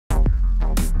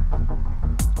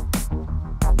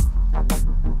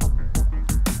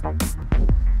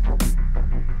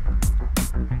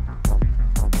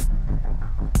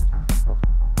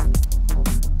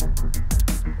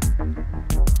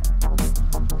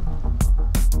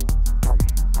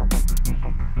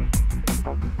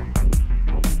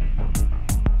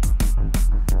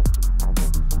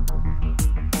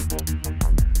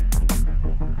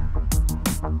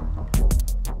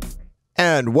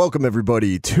And welcome,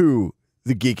 everybody, to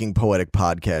the Geeking Poetic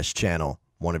podcast channel.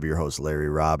 One of your hosts, Larry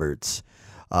Roberts.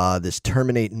 This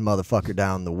terminating motherfucker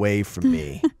down the way from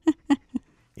me.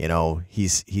 You know,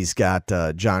 he's got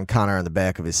John Connor on the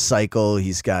back of his cycle.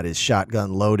 He's got his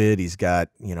shotgun loaded. He's got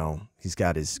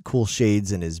his cool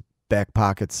shades in his back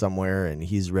pocket somewhere, and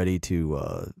he's ready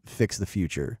to fix the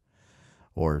future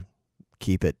or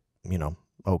keep it,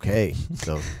 okay.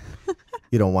 So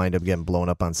you don't wind up getting blown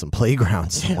up on some playground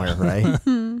somewhere, right?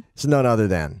 It's none other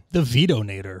than the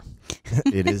Vito-nator.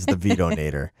 It is the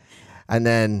Vito-nator. And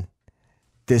then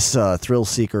this thrill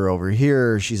seeker over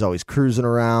here, she's always cruising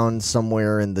around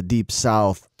somewhere in the deep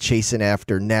south, chasing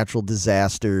after natural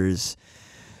disasters.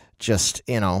 Just,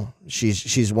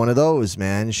 she's one of those,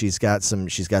 man. She's got some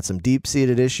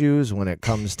deep-seated issues when it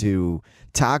comes to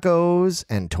tacos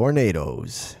and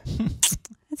tornadoes.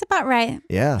 That's about right.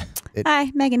 Yeah.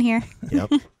 Hi, Megan here.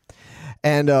 Yep.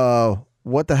 And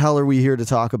what the hell are we here to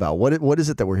talk about? What is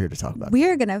it that we're here to talk about?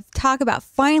 We're going to talk about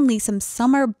finally some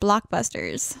summer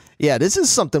blockbusters. Yeah, this is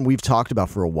something we've talked about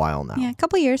for a while now. Yeah, a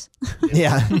couple years.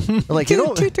 Yeah. Like,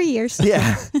 2-3 years.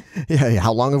 Yeah. Yeah.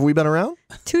 How long have we been around?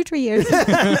 2-3 years.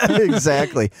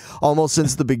 Exactly. Almost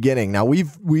since the beginning. Now,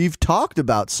 we've talked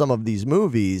about some of these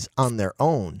movies on their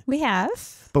own. We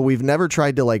have. But we've never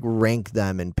tried to rank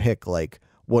them and pick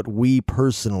what we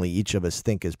personally, each of us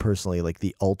think is personally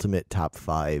the ultimate top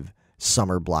 5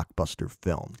 summer blockbuster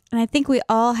film. And I think we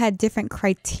all had different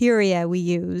criteria we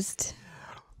used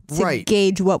to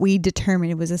gauge what we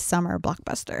determined was a summer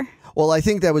blockbuster. Well, I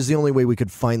think that was the only way we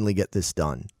could finally get this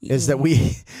done. Yeah. Is that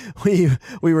we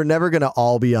were never going to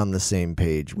all be on the same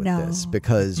page with this,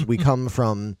 because we come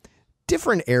from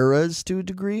different eras to a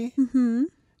degree. Mm-hmm.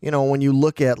 When you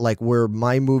look at where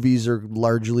my movies are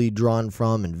largely drawn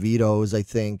from, and Vito's, I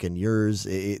think, and yours,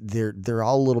 they're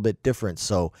all a little bit different.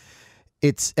 So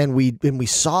we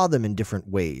saw them in different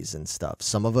ways and stuff.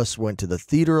 Some of us went to the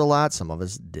theater a lot. Some of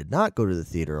us did not go to the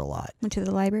theater a lot. Went to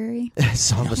the library.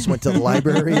 Some of us went to the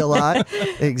library a lot.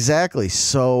 Exactly.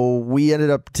 So we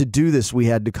ended up, to do this, we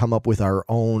had to come up with our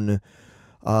own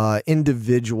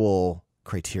individual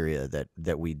criteria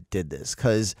that we did this,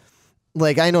 because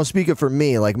I know, speaking for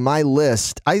me, my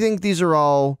list, I think these are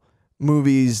all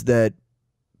movies that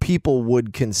people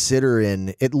would consider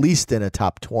at least in a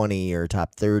top 20 or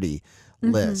top 30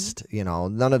 list.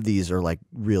 None of these are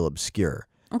real obscure.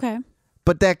 Okay.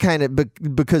 But that kind of,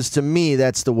 because to me,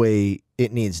 that's the way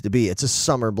it needs to be. It's a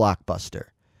summer blockbuster.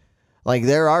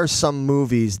 There are some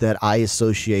movies that I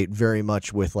associate very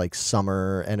much with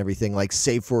summer and everything.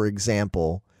 Say, for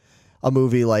example, a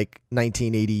movie like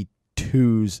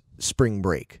 1982's Spring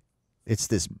Break. It's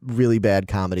this really bad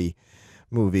comedy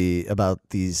movie about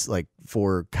these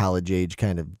 4 college age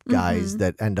kind of guys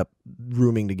that end up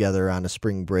rooming together on a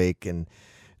spring break, and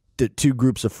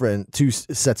two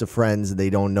sets of friends, and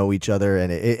they don't know each other.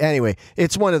 And anyway,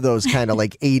 it's one of those kind of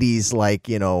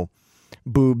 80s,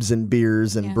 boobs and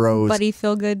beers and bros. Buddy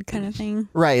feel good kind of thing.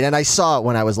 Right. And I saw it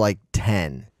when I was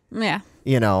 10. Yeah.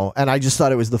 And I just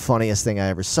thought it was the funniest thing I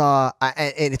ever saw.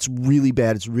 And it's really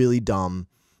bad. It's really dumb.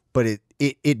 But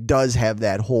it does have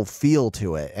that whole feel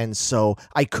to it. And so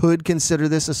I could consider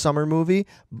this a summer movie,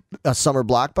 a summer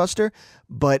blockbuster,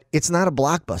 but it's not a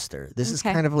blockbuster. This is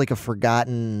kind of a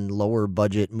forgotten, lower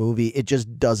budget movie. It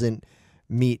just doesn't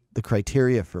meet the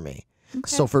criteria for me. Okay.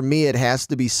 So for me, it has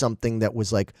to be something that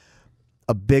was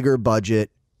a bigger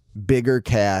budget, bigger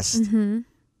cast,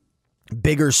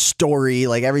 bigger story.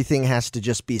 Everything has to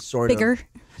just be bigger.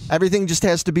 Everything just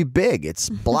has to be big. It's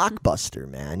blockbuster,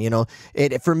 man.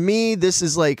 For me, this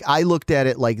is I looked at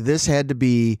it this had to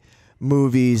be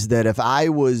movies that if I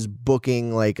was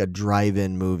booking a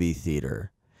drive-in movie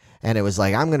theater, and it was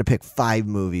I'm going to pick 5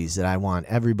 movies that I want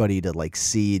everybody to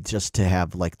see, just to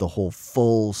have the whole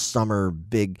full summer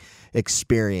big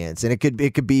experience. And it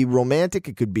could be romantic,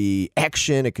 it could be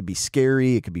action, it could be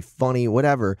scary, it could be funny,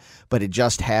 whatever, but it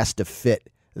just has to fit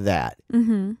that.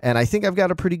 And I think I've got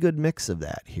a pretty good mix of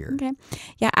that here. Okay.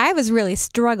 Yeah, I was really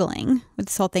struggling with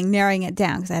this whole thing, narrowing it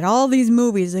down, because I had all these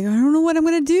movies. I don't know what I'm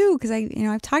going to do, because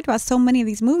I've talked about so many of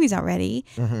these movies already.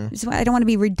 So I don't want to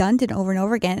be redundant over and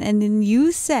over again. And then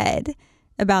you said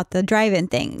about the drive-in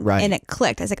thing, and it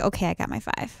clicked. I was okay, I got my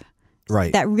 5.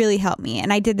 Right. That really helped me.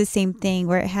 And I did the same thing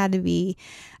where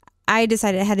I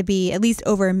decided it had to be at least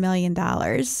over $1 million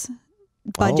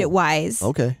budget-wise.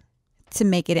 Okay. to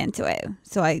make it into it.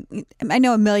 So I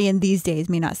know a million these days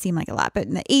may not seem like a lot, but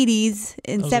in the 80s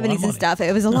and 70s and stuff,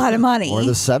 it was a lot of money. Or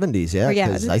the 70s, yeah. Yeah.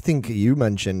 Because I think you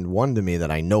mentioned one to me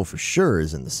that I know for sure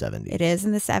is in the 70s. It is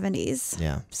in the 70s.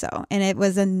 Yeah. So, and it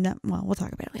was well, we'll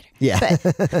talk about it later.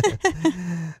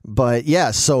 Yeah. But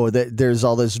yeah, so there's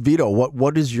all this, Vito.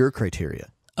 What is your criteria?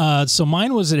 So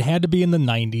mine was it had to be in the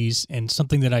 90s and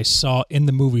something that I saw in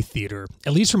the movie theater,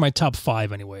 at least for my top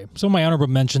 5 anyway. So my honorable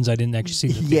mentions, I didn't actually see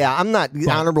the theater. Yeah, I'm not,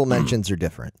 honorable mentions are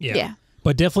different. Yeah.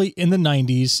 But definitely in the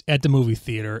 90s at the movie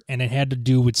theater, and it had to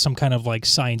do with some kind of like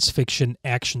science fiction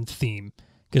action theme,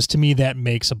 because to me that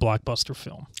makes a blockbuster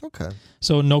film. Okay.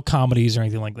 So no comedies or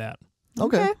anything like that.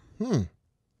 Okay.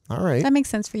 All right. That makes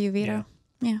sense for you, Vito.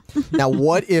 Yeah. Now,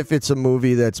 what if it's a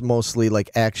movie that's mostly like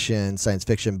action, science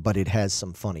fiction, but it has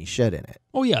some funny shit in it?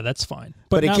 Oh, yeah, that's fine.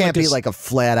 But it not can't be a, like a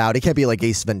flat out, it can't be like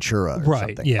Ace Ventura or right,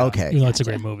 something. yeah. Okay. You know, it's a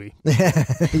great movie.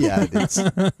 Yeah, it's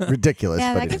ridiculous.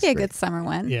 Yeah, but that could be a good summer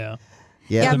one. Yeah.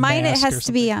 Yeah, The mine, it Mask or has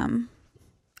to be,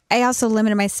 I also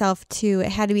limited myself to,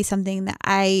 it had to be something that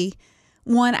I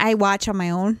watch on my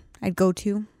own. I'd go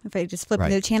to. If I just flipped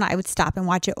into the channel, I would stop and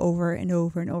watch it over and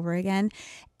over and over again.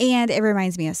 And it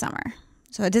reminds me of summer.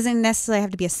 So it doesn't necessarily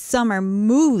have to be a summer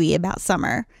movie about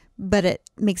summer, but it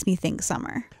makes me think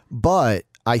summer. But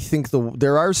I think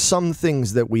there are some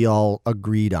things that we all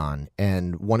agreed on.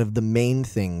 And one of the main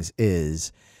things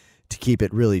is, to keep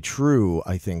it really true,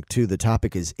 I think, to the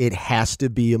topic, is it has to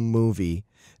be a movie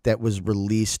that was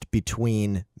released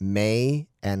between May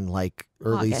and like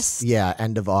August.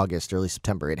 end of August, early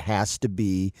September. It has to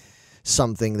be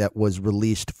something that was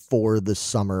released for the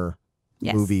summer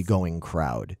movie going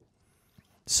crowd.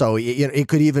 So it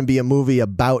could even be a movie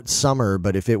about summer,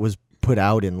 but if it was put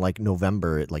out in like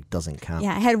November, it like doesn't count.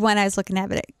 Yeah, I had one I was looking at,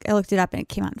 but I looked it up and it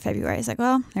came out in February. I was like,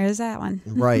 well, there's that one.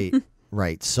 Right.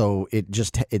 Right. So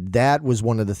that was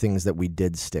one of the things that we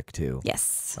did stick to.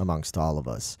 Yes. Amongst all of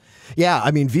us. Yeah.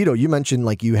 I mean, Vito, you mentioned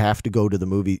like you have to go to the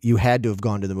movie. You had to have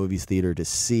gone to the movie theater to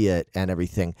see it and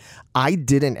everything. I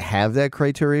didn't have that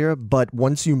criteria, but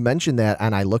once you mentioned that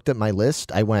and I looked at my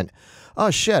list, I went,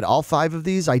 oh shit, all 5 of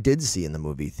these I did see in the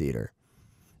movie theater.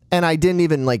 And I didn't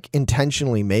even like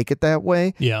intentionally make it that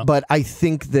way. Yeah. But I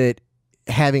think that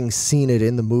having seen it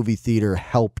in the movie theater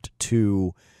helped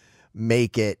to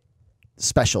make it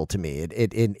special to me.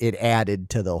 It added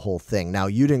to the whole thing. Now,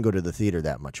 you didn't go to the theater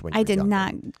that much when you were did younger.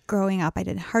 not. Growing up, I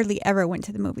did hardly ever went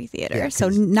to the movie theater. Yeah, so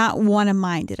not one of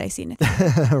mine did I see in a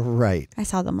theater. Right. I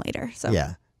saw them later. So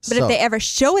Yeah. But if they ever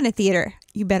show in a theater,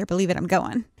 you better believe it, I'm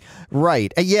going.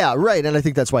 Right. Yeah, right. And I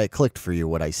think that's why it clicked for you,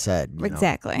 what I said. You know?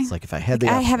 Exactly. It's like if I had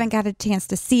I haven't got a chance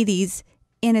to see these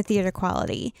in a theater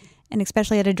quality, and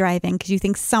especially at a drive-in, because you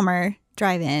think summer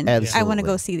drive-in. Absolutely. I want to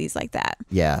go see these like that.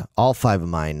 Yeah, all 5 of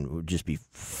mine would just be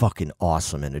fucking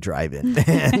awesome in a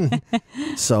drive-in.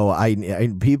 So I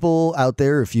people out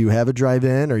there, if you have a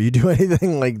drive-in or you do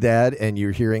anything like that and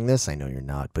you're hearing this, I know you're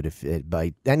not, but if it,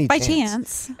 by any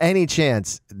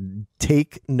chance,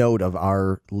 take note of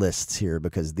our lists here,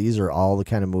 because these are all the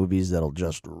kind of movies that'll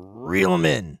just reel them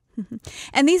in.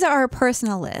 And these are our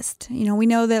personal list. You know, we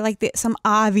know that like some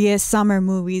obvious summer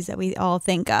movies that we all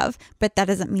think of, but that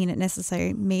doesn't mean it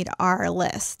necessarily made our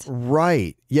list.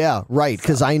 Right. Yeah, right.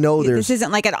 Because I know this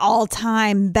isn't like an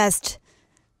all-time best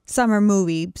summer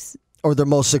movies. Or the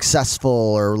most successful,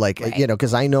 or like, you know,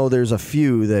 because I know there's a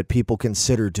few that people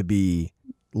consider to be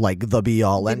like the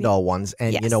be-all, end-all ones.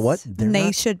 And you know what?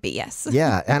 They should be, yes.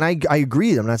 Yeah, and I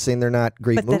agree. I'm not saying they're not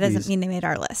great but movies. But that doesn't mean they made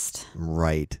our list.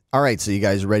 Right. All right, so you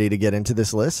guys ready to get into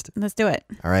this list? Let's do it.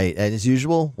 All right, and as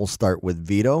usual, we'll start with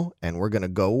Vito, and we're going to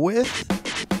go with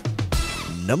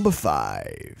number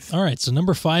 5. All right, so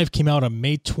number 5 came out on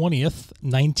May 20th,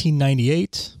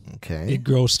 1998. Okay. It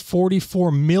grossed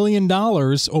 $44 million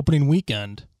opening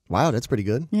weekend. Wow, that's pretty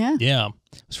good. Yeah. Yeah.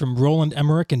 It's from Roland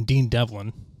Emmerich and Dean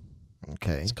Devlin.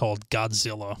 Okay. It's called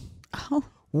Godzilla. Oh.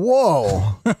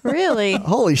 Whoa. Really?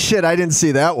 Holy shit, I didn't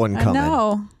see that one coming. I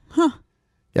know. Huh.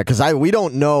 Yeah, because we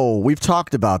don't know. We've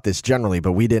talked about this generally,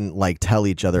 but we didn't like tell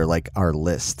each other like our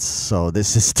lists. So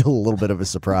this is still a little bit of a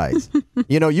surprise.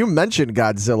 You know, you mentioned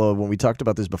Godzilla when we talked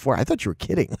about this before. I thought you were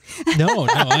kidding. No,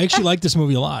 I actually like this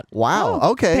movie a lot. Wow.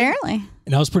 Oh, okay. Apparently.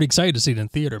 And I was pretty excited to see it in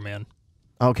theater, man.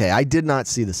 Okay, I did not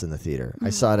see this in the theater.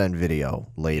 I saw it on video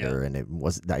later, and it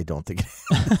was. I don't think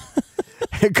it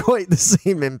had quite the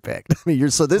same impact. I mean,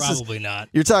 Probably not.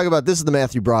 You're talking about this is the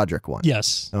Matthew Broderick one.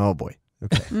 Yes. Oh boy.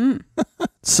 Okay.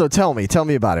 So tell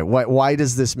me about it. Why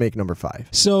does this make number 5?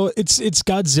 So it's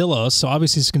Godzilla, so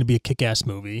obviously it's going to be a kick-ass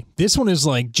movie. This one is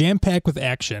like jam-packed with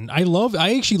action. I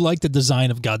actually like the design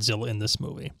of Godzilla in this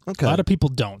movie. Okay. A lot of people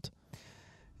don't.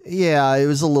 Yeah, it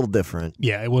was a little different.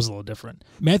 Yeah, it was a little different.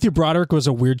 Matthew Broderick was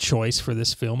a weird choice for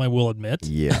this film, I will admit.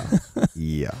 Yeah.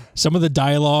 Yeah. Some of the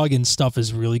dialogue and stuff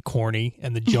is really corny,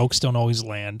 and the jokes don't always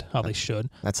land how they should.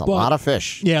 That's a lot of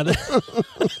fish. Yeah.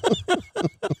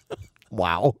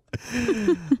 Wow.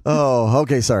 Oh,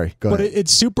 okay. Sorry. Go But ahead.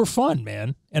 it's super fun,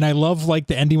 man. And I love like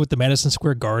the ending with the Madison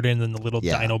Square Garden and the little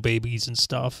dino babies and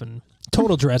stuff, and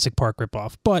total Jurassic Park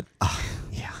ripoff. But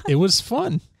yeah, it was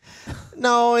fun.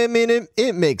 No, I mean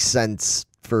it makes sense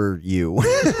for you.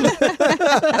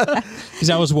 Because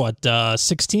I was what,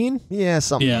 16? Yeah,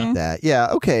 something like that.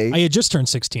 Yeah. Okay. I had just turned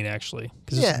 16 actually.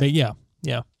 Yeah.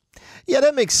 Yeah,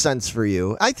 that makes sense for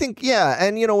you. I think, yeah.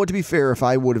 And you know what, to be fair, if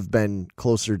I would have been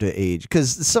closer to age,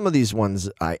 because some of these ones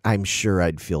I'm sure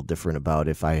I'd feel different about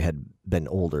if I had been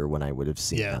older when I would have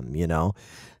seen them, you know?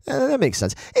 That makes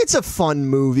sense. It's a fun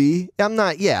movie. I'm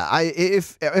not,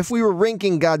 if we were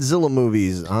ranking Godzilla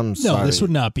movies, I'm sorry. No, this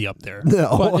would not be up there.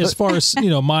 No. But as far as,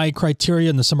 my criteria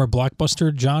in the summer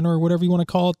blockbuster genre or whatever you want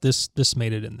to call it, this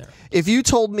made it in there. If you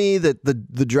told me that the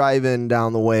drive-in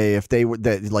down the way, if they were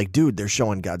like, dude, they're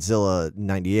showing Godzilla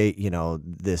 98,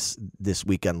 this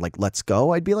weekend, like, let's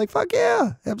go, I'd be like, fuck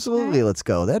yeah, absolutely, let's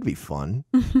go. That'd be fun.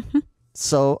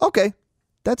 So, okay,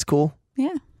 that's cool.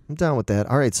 Yeah. I'm down with that.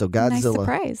 All right, so Godzilla. Nice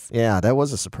surprise. Yeah, that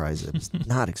was a surprise. I was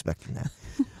not expecting that.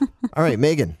 All right,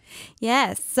 Megan.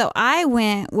 Yes. So I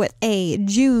went with a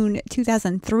June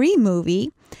 2003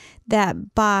 movie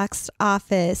that boxed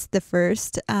office the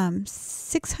first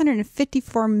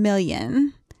 $654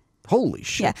 million. Holy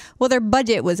shit. Yeah. Well, their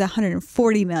budget was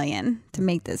 $140 million to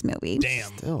make this movie.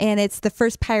 Damn. Still. And it's the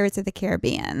first Pirates of the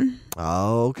Caribbean.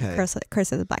 Oh, okay.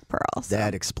 Curse of the Black Pearl. So.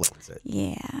 That explains it.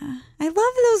 Yeah. I love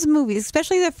those movies,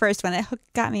 especially the first one. It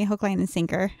got me hook, line, and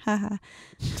sinker. Haha.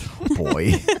 Oh,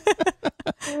 boy.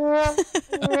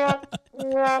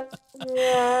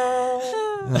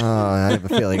 I have a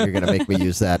feeling you're going to make me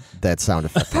use that sound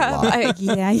effect a lot.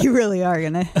 Yeah, you really are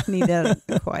going to need that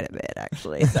quite a bit,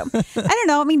 actually. So I don't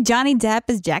know. I mean, Johnny Depp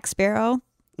is Jack Sparrow.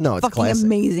 No, it's fucking classic.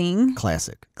 amazing.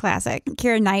 Classic.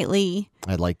 Keira Knightley.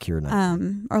 I like Keira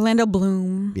Knightley. Orlando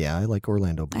Bloom. Yeah, I like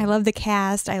Orlando Bloom. I love the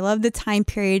cast. I love the time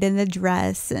period and the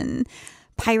dress and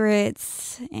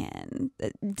pirates and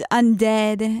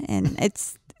undead, and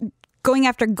it's going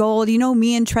after gold. You know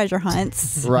me and treasure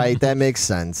hunts. Right, that makes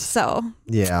sense. So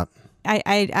yeah,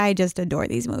 I just adore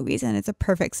these movies, and it's a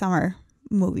perfect summer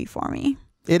movie for me.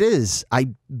 it is. I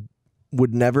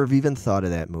would never have even thought of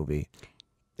that movie.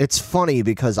 It's funny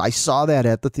because I saw that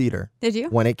at the theater. Did you?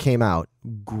 When it came out.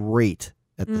 Great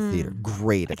at the theater.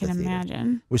 Great at the theater. I can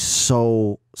imagine. It was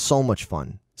so much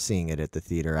fun seeing it at the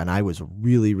theater, and I was a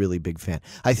really, really big fan.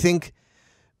 I think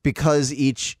because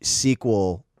each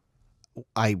sequel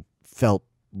I felt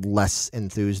less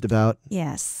enthused about.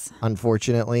 Yes.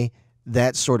 Unfortunately,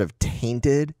 that sort of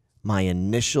tainted my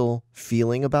initial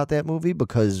feeling about that movie,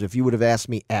 because if you would have asked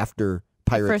me after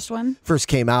Pirates First one? first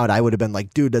came out, I would have been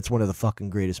like, dude, that's one of the fucking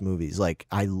greatest movies. Like,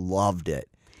 I loved it.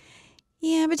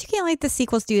 Yeah, but you can't let the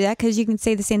sequels do that, because you can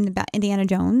say the same about Indiana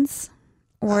Jones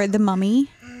or The Mummy.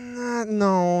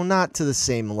 No, not to the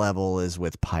same level as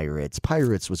with Pirates.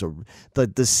 Pirates was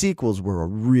the sequels were a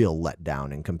real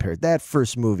letdown in compared. That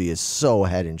first movie is so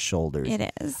head and shoulders.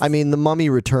 It is. I mean, The Mummy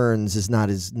Returns is not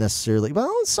as necessarily,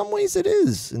 well, in some ways it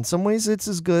is. In some ways it's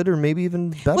as good or maybe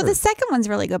even better. Well, the second one's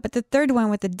really good, but the third one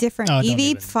with the different Oh, don't Evie,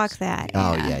 even- fuck that.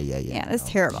 Oh, yeah. yeah. Yeah, that's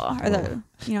terrible. Or the,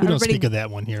 We don't everybody. speak of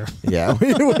that one here. Yeah,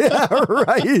 yeah,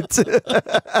 right.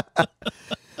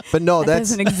 But no, that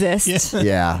that's doesn't exist.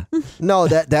 yeah. No,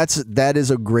 that is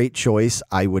a great choice.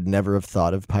 I would never have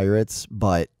thought of Pirates,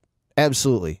 but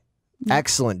absolutely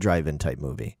excellent drive-in type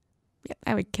movie. Yep,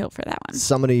 I would kill for that one.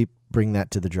 Somebody bring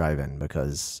that to the drive-in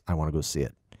because I want to go see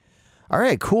it. All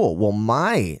right, cool. Well,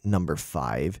 my number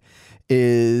 5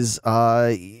 is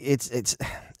it's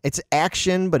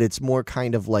action, but it's more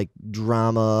kind of like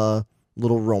drama,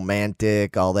 little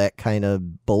romantic, all that kind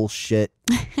of bullshit.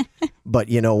 But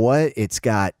you know what? It's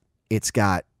got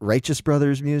Righteous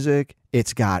Brothers music.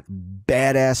 It's got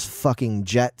badass fucking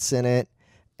jets in it,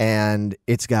 and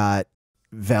it's got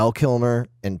Val Kilmer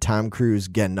and Tom Cruise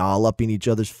getting all up in each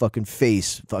other's fucking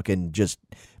face, fucking just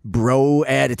bro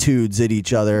attitudes at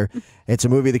each other. It's a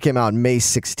movie that came out May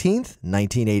 16th,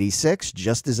 1986,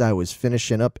 just as I was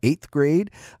finishing up 8th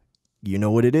grade. You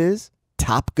know what it is?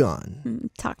 Top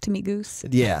Gun. Talk to me, Goose.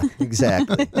 Yeah,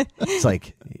 exactly. It's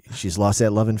like, she's lost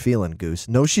that love and feeling, Goose.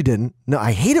 No, she didn't. No,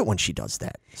 I hate it when she does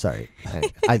that. Sorry.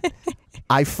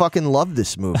 I fucking love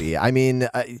this movie. I mean,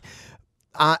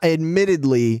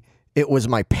 admittedly, it was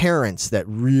my parents that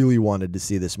really wanted to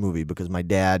see this movie because my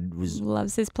dad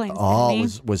Loves his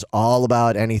planes. was all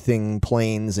about anything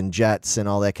planes and jets and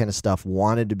all that kind of stuff.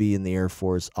 Wanted to be in the Air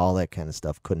Force, all that kind of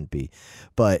stuff. Couldn't be,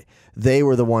 but they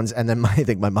were the ones. And then I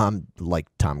think my mom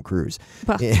liked Tom Cruise.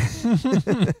 Well.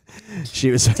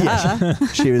 She was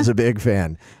she was a big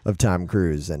fan of Tom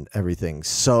Cruise and everything.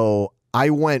 So I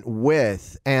went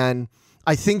with, and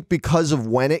I think because of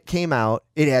when it came out,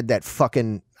 it had that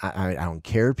fucking. I don't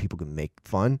care. People can make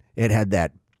fun. It had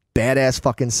that badass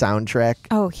fucking soundtrack.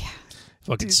 Oh, yeah.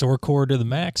 Fucking sore core to the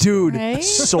max. Dude, Right?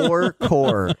 sore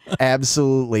core.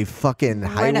 Absolutely. Fucking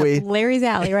Right highway. up Larry's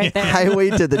alley right there.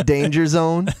 Highway to the danger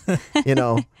zone. You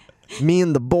know, Me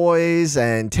and the Boys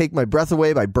and Take My Breath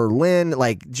Away by Berlin.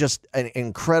 Like, just an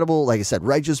incredible, like I said,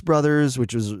 Righteous Brothers,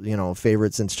 which was, you know, a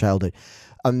favorite since childhood.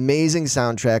 Amazing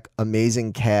soundtrack,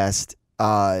 amazing cast.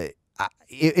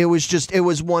 It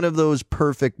was one of those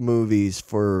perfect movies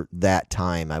for that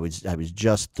time. I was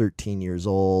just 13 years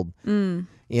old,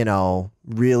 you know,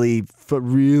 really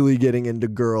getting into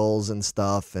girls and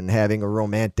stuff and having a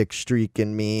romantic streak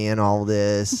in me and all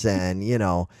this and, you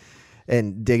know,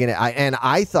 and digging it.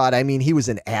 I thought, I mean, he was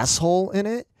an asshole in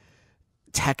it,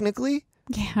 technically,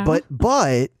 Yeah. but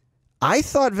I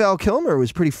thought Val Kilmer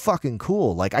was pretty fucking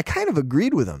cool. Like, I kind of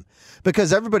agreed with him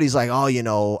because everybody's like, oh, you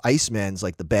know, Iceman's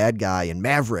like the bad guy and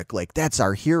Maverick, like that's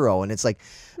our hero. And it's like,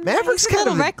 Maverick's He's a kind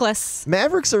little of reckless.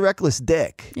 Maverick's a reckless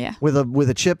dick. Yeah. With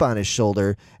a chip on his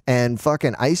shoulder. And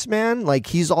fucking Iceman, like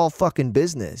he's all fucking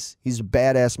business. He's a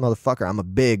badass motherfucker. I'm a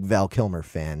big Val Kilmer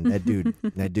fan. That dude,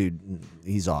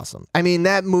 he's awesome. I mean,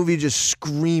 that movie just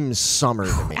screams summer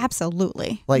to me.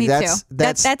 Absolutely. Like, Me that's- too.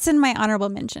 that's- That's in my honorable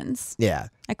mentions. Yeah.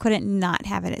 I couldn't not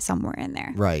have it somewhere in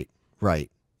there. Right.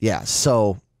 Yeah.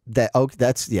 So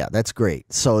that's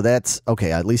great. So that's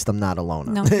okay. At least I'm not alone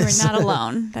on No, this. you're not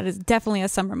alone. That is definitely a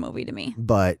summer movie to me.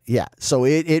 But yeah, so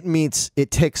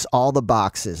it ticks all the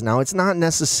boxes. Now, it's not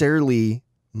necessarily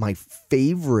my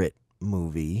favorite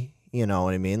movie, you know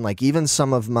what I mean? Like, even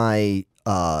some of my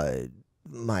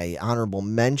my honorable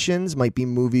mentions might be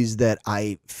movies that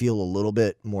I feel a little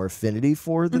bit more affinity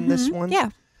for than this one. Yeah.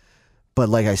 But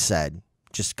like I said,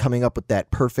 just coming up with that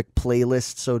perfect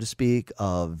playlist, so to speak,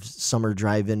 of summer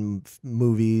drive-in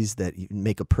movies that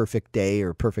make a perfect day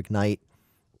or perfect night,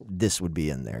 this would be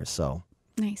in there. So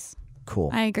Nice.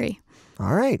 cool. I agree.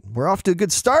 All right, we're off to a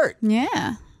good start.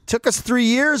 Yeah. Took us 3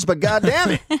 years, but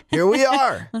goddamn it, here we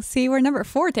are. Let's see where number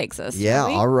 4 takes us. Yeah, shall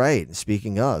we? all right.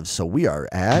 Speaking of, so we are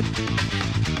at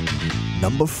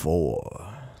number 4.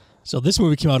 So this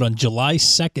movie came out on July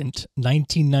 2nd,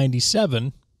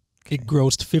 1997. It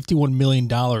grossed $51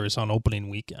 million on opening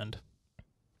weekend.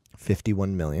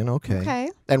 51 million. Okay. Okay.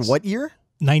 And what year?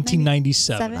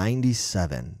 1997.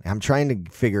 97. I'm trying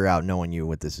to figure out, knowing you,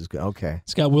 what this is. Okay.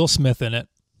 It's got Will Smith in it.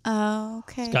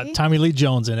 Okay. It's got Tommy Lee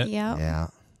Jones in it. Yep. Yeah.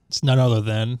 It's none other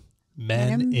than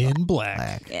Men in Black.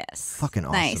 Black. Yes. Fucking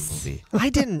awesome Nice. movie. I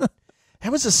didn't.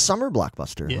 That was a summer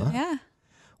blockbuster, Yeah. huh? Yeah.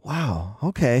 Wow.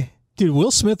 Okay. Dude,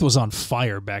 Will Smith was on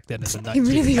fire back then in the 90s. He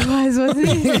really was, wasn't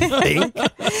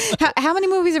he? How many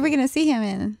movies are we going to see him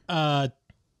in?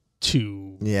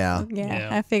 2. Yeah. Yeah, Yeah.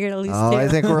 I figured at least Oh, 2. I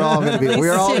think we're all going to be. At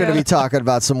We're least all going to 2. be talking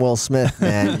about some Will Smith,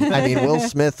 man. I mean, Will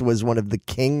Smith was one of the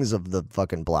kings of the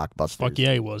fucking blockbusters. Fuck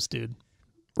yeah, he was, dude.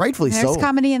 Rightfully There's so.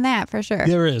 comedy in that for sure.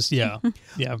 There is, yeah.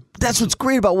 Yeah. That's what's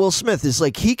great about Will Smith is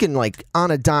like he can, like, on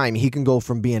a dime, he can go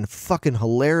from being fucking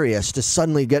hilarious to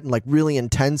suddenly getting like really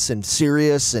intense and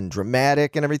serious and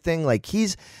dramatic and everything. Like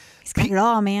he's He's got it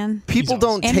all, man. people He's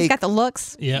don't And he's take got the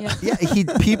looks. Yeah. yeah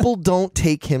people don't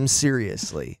take him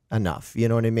seriously enough. You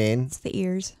know what I mean? It's the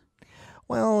ears.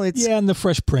 Well, it's Yeah, and The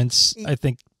Fresh Prince, I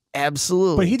think.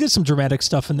 absolutely. But he did some dramatic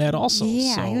stuff in that also.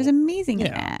 Yeah, so, he was amazing in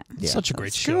yeah. that. Yeah. Such a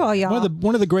great Screw show. all y'all.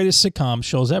 One of the greatest sitcom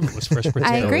shows ever was Fresh Prince.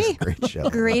 I of That was agree. a great show.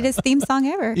 Greatest theme song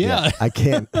ever. Yeah. I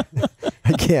can't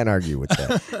argue with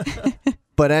that.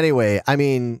 But anyway, I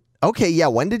mean, okay, yeah.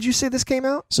 When did you say this came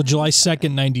out? So July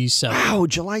 2nd, 97. Wow,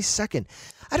 July 2nd.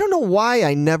 I don't know why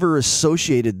I never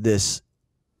associated this,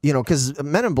 you know, because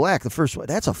Men in Black, the first one,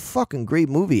 that's a fucking great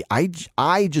movie. I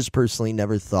just personally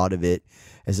never thought of it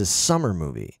as a summer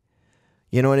movie.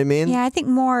 You know what I mean? Yeah, I think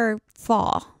more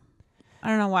fall. I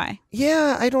don't know why.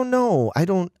 Yeah, I don't know.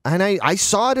 I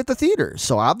saw it at the theater.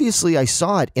 So obviously I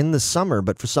saw it in the summer,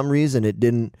 but for some reason it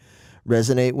didn't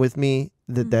resonate with me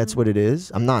that's what it is.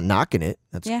 I'm not knocking it.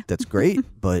 That's great.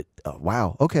 But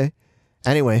wow. Okay.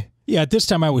 Anyway. Yeah, at this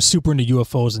time I was super into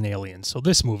UFOs and aliens, so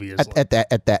this movie is at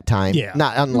that time. Yeah.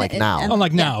 Not unlike now.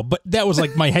 unlike now, but that was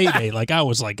like my heyday. Like I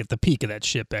was like at the peak of that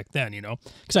shit back then, you know,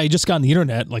 because I had just got on the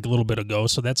internet like a little bit ago,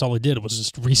 so that's all I did was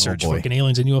just research fucking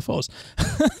aliens and UFOs.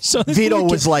 So Vito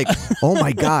was like, "Oh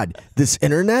my god, this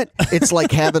internet! It's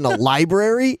like having a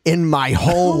library in my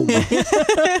home.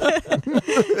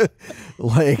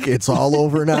 Like it's all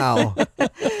over now.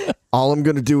 All I'm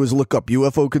gonna do is look up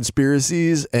UFO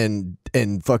conspiracies and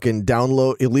fucking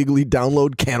illegally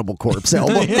download Cannibal Corpse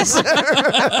albums."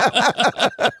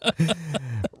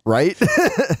 Right?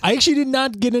 I actually did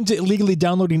not get into illegally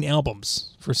downloading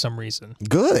albums for some reason.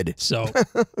 Good. So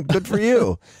Good for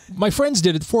you. my friends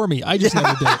did it for me. I just never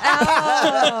did it.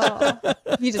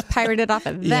 Oh, you just pirated it off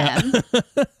of them.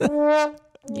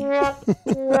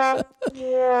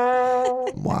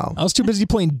 Wow. I was too busy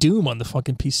playing Doom on the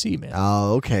fucking PC, man.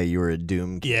 Oh, okay. You were a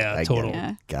Doom kid. Yeah, I get totally. it.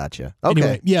 Yeah. Gotcha. Okay.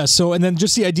 Anyway, yeah, so and then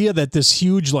just the idea that this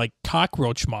huge like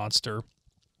cockroach monster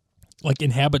like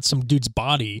inhabits some dude's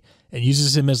body and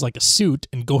uses him as like a suit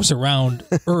and goes around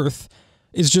Earth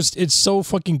is just it's so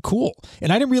fucking cool.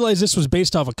 And I didn't realize this was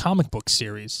based off a comic book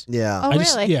series. Yeah. Oh, I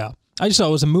just really? yeah. I just thought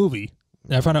it was a movie.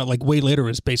 And I found out like way later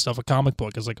it's based off a comic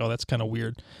book. I was like, oh, that's kind of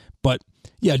weird. But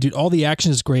yeah, dude, all the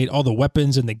action is great. All the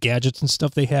weapons and the gadgets and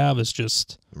stuff they have is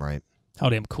just Right. how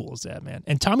damn cool is that, man?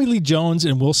 And Tommy Lee Jones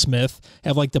and Will Smith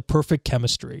have like the perfect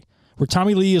chemistry. Where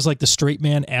Tommy Lee is like the straight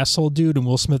man asshole dude and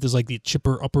Will Smith is like the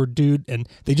chipper upper dude, and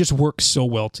they just work so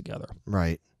well together.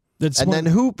 Right. That's And then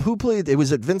who played? It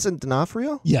was it Vincent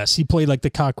D'Onofrio? yes, he played like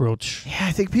the cockroach. Yeah,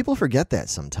 I think people forget that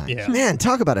sometimes. Yeah. Man,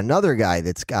 talk about another guy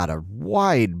that's got a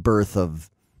wide berth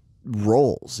of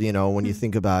roles. You know, when you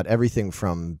think about everything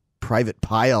from Private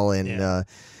Pile and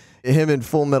him in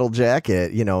Full Metal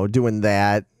Jacket, you know, doing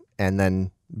that, and then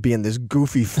being this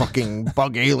goofy fucking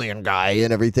bug alien guy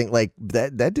and everything. Like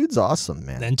that dude's awesome,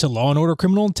 man. Then to Law and Order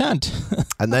Criminal Intent.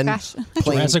 And then gosh.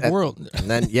 Jurassic World.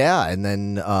 And then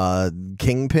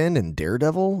Kingpin and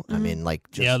Daredevil. I mean,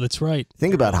 like, just Yeah, that's right.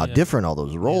 think about how different all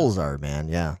those roles are, man.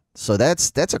 Yeah. So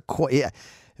that's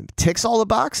ticks all the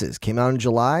boxes. Came out in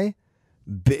July.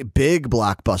 Big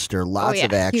blockbuster, lots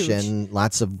of action,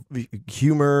 lots of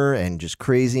humor and just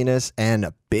craziness, and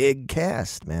a big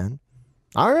cast, man.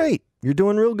 All right. You're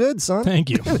doing real good, son. Thank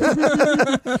you.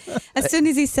 As soon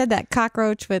as he said that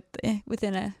cockroach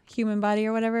within a human body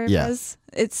or whatever it was,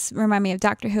 it's remind me of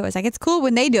Doctor Who. It's like it's cool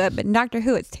when they do it, but in Doctor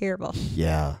Who, it's terrible.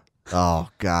 Yeah. Oh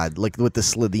God, like with the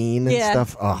Slitheen and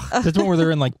stuff. Oh. That's one where they're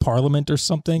in like Parliament or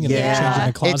something and they're changing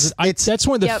a closet. That's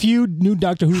one of the few new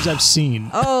Doctor Who's I've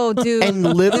seen. Oh, dude. And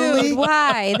literally, dude,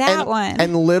 why that one?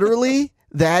 And literally,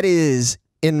 that is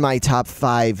in my top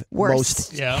 5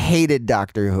 Worst. most hated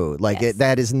Doctor Who. Like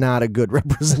that is not a good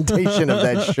representation of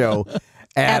that show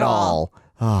at all.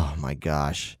 Oh my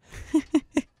gosh.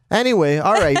 Anyway,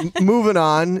 all right, moving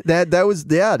on. That was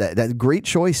that great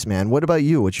choice, man. What about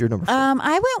you? What's your number 4?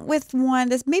 I went with one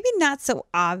that's maybe not so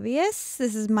obvious.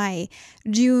 This is my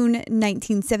June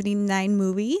 1979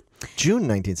 movie. June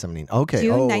 1979. Okay.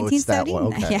 June 1979. It's that one.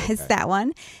 Okay, yeah, it's that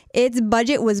one. Its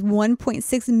budget was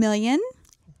 $1.6 million.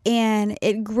 And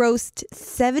it grossed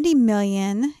 $70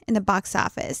 million in the box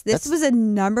office. This was a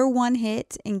 #1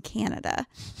 hit in Canada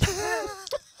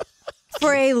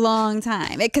for a long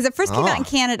time. Because it first came out in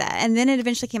Canada, and then it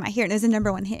eventually came out here, and it was a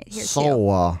 #1 hit here too.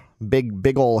 So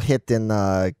big old hit in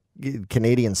the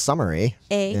Canadian summer, eh?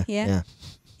 Yeah.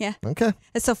 Okay.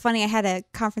 It's so funny. I had a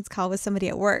conference call with somebody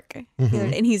at work,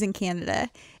 and he's in Canada.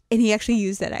 And he actually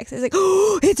used that accent. He's like,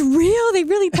 "Oh, it's real. They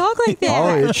really talk like that."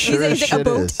 Oh, it sure he's like,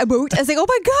 is. A boot. I was like, "Oh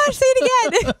my gosh, say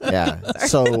it again." Yeah.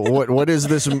 So what is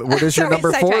this? What is your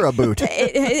number 4? A boot.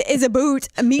 It is a boot.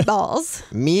 Meatballs.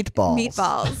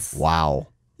 Meatballs. Wow.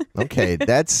 Okay,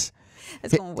 that's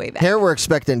going way back. Here we're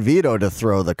expecting Vito to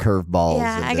throw the curveballs.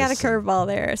 Yeah, I got a curveball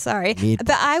there. Sorry.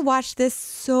 But I watched this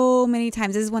so many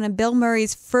times. This is one of Bill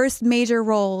Murray's first major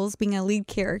roles, being a lead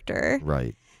character.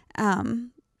 Right.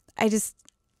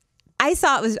 I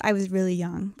saw I was really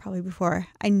young, probably before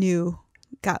I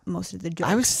got most of the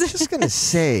jokes. I was just going to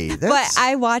say. But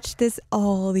I watched this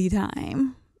all the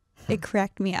time. It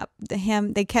cracked me up.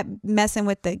 They kept messing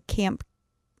with the camp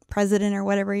president or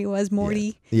whatever he was,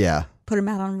 Morty. Yeah. Put him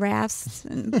out on rafts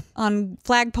and on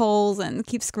flagpoles and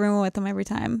keep screwing with him every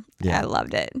time. Yeah. I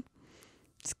loved it.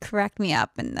 Just cracked me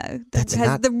up. And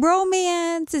the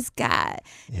romance. It's got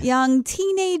young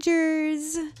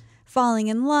teenagers falling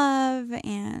in love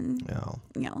and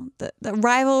the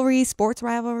rivalry, sports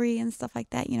rivalry and stuff like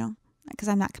that. because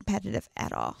I'm not competitive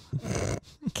at all.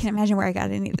 Can't imagine where I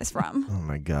got any of this from. Oh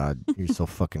my God, you're so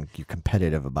you're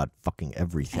competitive about fucking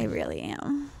everything. I really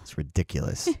am. It's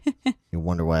ridiculous. You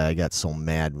wonder why I got so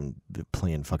mad when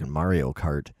playing fucking Mario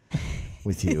Kart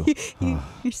with you.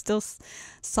 You're still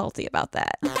salty about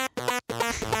that.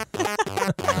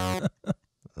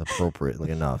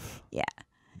 Appropriately enough. Yeah.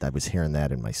 I was hearing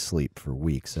that in my sleep for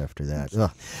weeks after that.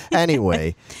 Ugh.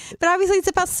 Anyway. But obviously it's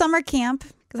about summer camp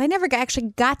because I never actually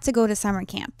got to go to summer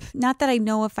camp. Not that I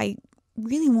know if I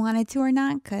really wanted to or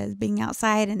not, because being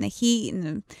outside in the heat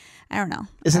and I don't know.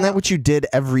 Isn't that what you did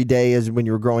every day as when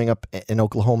you were growing up in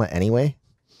Oklahoma anyway?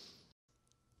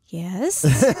 Yes.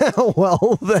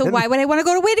 Well, then, so why would I want to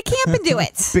go away to camp and do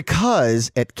it? Because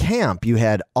at camp you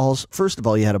had first of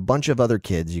all, you had a bunch of other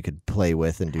kids you could play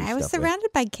with and do stuff I was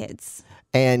surrounded by kids.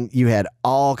 And you had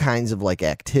all kinds of like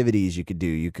activities you could do.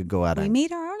 You could go out We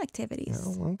made our own activities.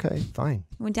 Oh, okay, fine.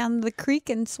 Went down to the creek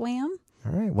and swam.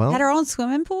 All right, well. Had our own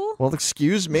swimming pool. Well,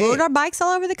 excuse me. Rode our bikes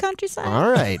all over the countryside.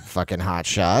 All right, fucking hot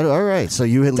shot. All right, so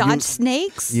you had Dodge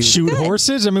snakes. Shoot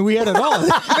horses. I mean, we had it all.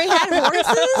 We had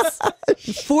horses,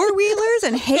 4-wheelers,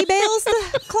 and hay bales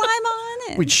to climb on.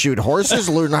 And We'd shoot horses,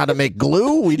 learn how to make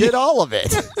glue. We did all of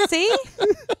it. see,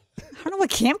 I don't know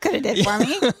what camp could have did for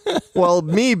me. Well,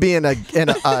 me being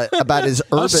about as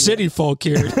urban. Us city folk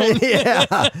here. Yeah,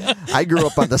 I grew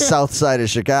up on the south side of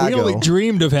Chicago. We only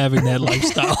dreamed of having that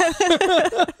lifestyle.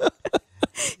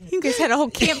 You guys had a whole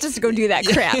camp just to go do that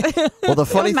crap. Well, the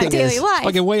funny that was my thing daily is, life.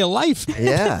 Like a way of life.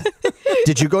 yeah.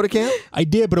 Did you go to camp? I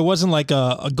did, but it wasn't like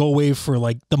a go away for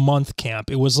like the month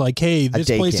camp. It was like, hey, this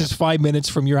day place camp. is 5 minutes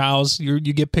from your house. You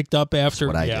get picked up after.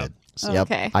 That's what I yeah. did. Oh,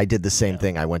 Yep. okay. I did the same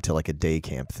thing. I went to like a day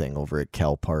camp thing over at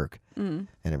Cal Park and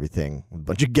everything. A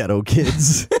bunch of ghetto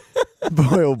kids.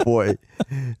 Boy, oh boy.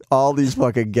 All these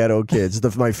fucking ghetto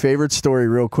kids. My favorite story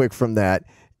real quick from that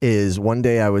is one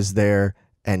day I was there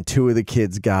and 2 of the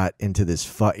kids got into this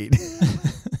fight.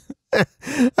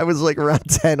 I was like around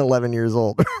 10, 11 years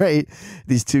old, right?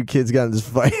 These 2 kids got in this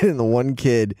fight and the one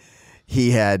kid,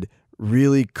 he had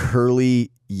really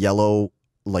curly yellow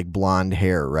like blonde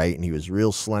hair, right? And he was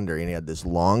real slender and he had this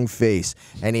long face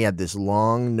and he had this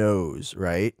long nose,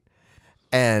 right?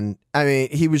 And I mean,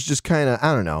 he was just kind of,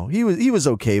 I don't know. He was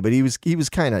okay, but he was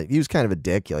kind of a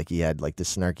dick. Like he had like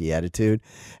this snarky attitude,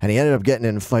 and he ended up getting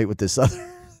in a fight with this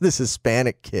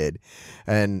Hispanic kid.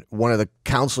 And one of the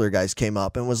counselor guys came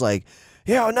up and was like,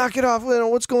 "Yeah, knock it off.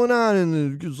 What's going on?"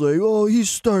 And he was like, "Oh, he's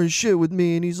starting shit with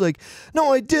me." And he's like,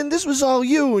 "No, I didn't. This was all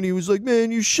you." And he was like,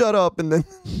 "Man, you shut up." And then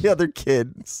the other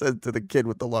kid said to the kid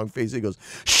with the long face, he goes,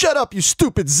 "Shut up, you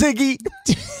stupid Ziggy."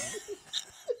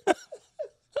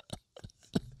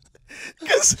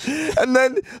 And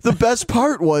then the best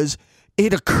part was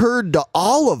it occurred to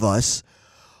all of us,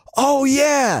 oh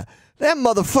yeah, that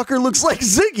motherfucker looks like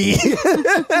Ziggy.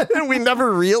 And we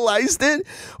never realized it.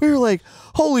 We were like,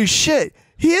 holy shit,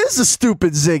 he is a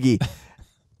stupid Ziggy.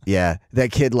 Yeah,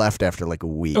 that kid left after like a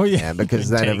week, man, because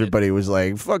then everybody was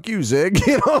like, fuck you, Zig.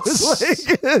 You know, it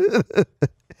was like,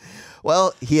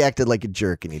 well, he acted like a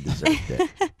jerk and he deserved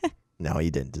it. No,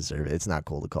 he didn't deserve it. It's not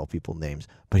cool to call people names,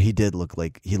 but he looked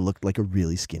like a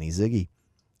really skinny Ziggy.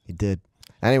 He did.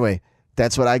 Anyway,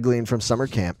 that's what I gleaned from summer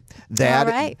camp.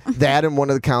 That and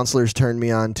one of the counselors turned me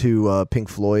on to Pink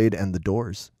Floyd and The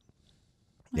Doors.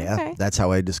 Yeah, Okay. that's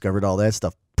how I discovered all that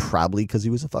stuff. Probably because he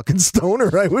was a fucking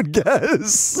stoner, I would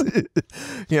guess.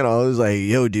 You know, I was like,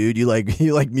 yo, dude, you like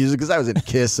music? Because I was into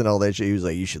Kiss and all that shit. He was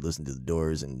like, you should listen to The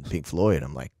Doors and Pink Floyd.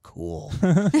 I'm like, cool.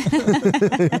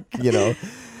 You know?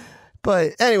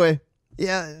 But anyway,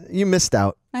 yeah, you missed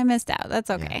out. I missed out. That's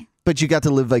okay. Yeah. But you got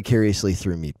to live vicariously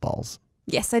through Meatballs.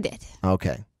 Yes, I did.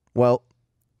 Okay. Well,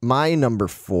 my number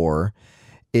 4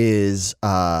 is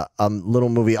a little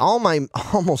movie.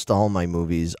 Almost all my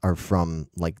movies are from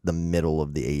like the middle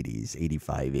of the 80s,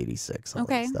 85, 86, all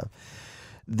that stuff.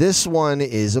 This one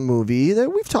is a movie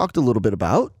that we've talked a little bit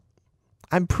about.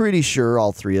 I'm pretty sure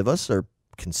all 3 of us are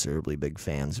considerably big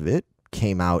fans of it.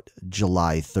 Came out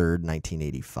July 3rd,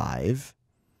 1985.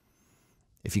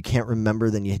 If you can't remember,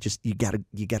 then you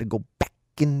gotta go back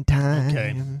in time.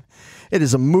 Okay. It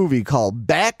is a movie called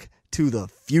Back to the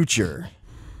Future.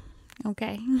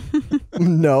 Okay.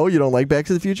 No, you don't like Back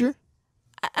to the Future?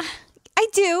 I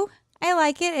do. I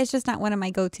like it. It's just not one of my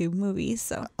go-to movies.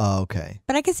 So. Okay.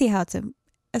 But I can see how it's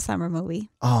a summer movie.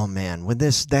 Oh man, when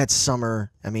that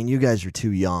summer, I mean, you guys are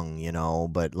too young, you know,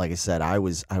 but like I said, I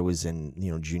was in,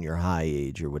 you know, junior high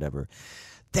age or whatever.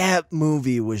 That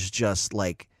movie was just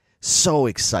like so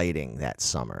exciting that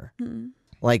summer.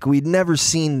 Like we'd never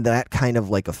seen that kind of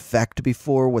like effect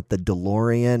before with the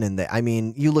DeLorean and I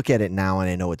mean, you look at it now and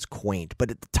I know it's quaint,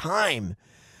 but at the time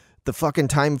the fucking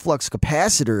time flux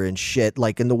capacitor and shit,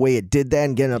 like in the way it did that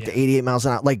and getting up to 88 miles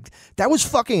an hour, like that was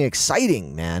fucking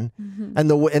exciting, man.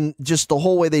 And just the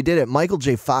whole way they did it. Michael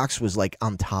J. Fox was like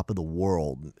on top of the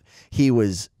world. He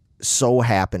was so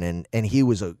happening, and he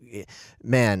was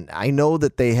man. I know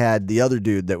that they had the other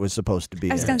dude that was supposed to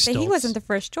be. I was going to say, he Stoltz. wasn't the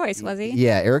first choice, was he?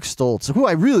 Yeah, Eric Stoltz, who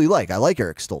I really like. I like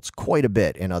Eric Stoltz quite a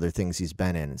bit in other things he's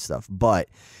been in and stuff, but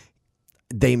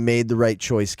they made the right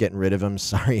choice getting rid of him.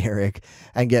 Sorry, Eric.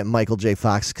 And getting Michael J.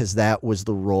 Fox, because that was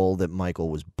the role that Michael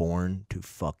was born to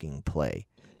fucking play.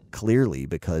 Clearly,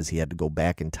 because he had to go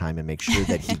back in time and make sure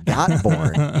that he got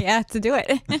born. Yeah, to do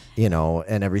it. You know,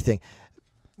 and everything.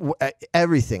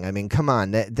 Everything. I mean, come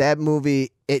on. That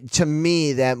movie, to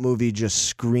me, that movie just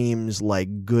screams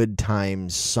like good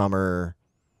times, summer,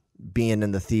 being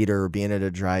in the theater, being at a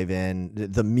drive-in.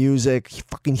 The music,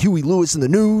 fucking Huey Lewis in the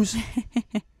News.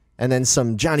 And then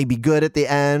some Johnny Be Good at the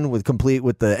end with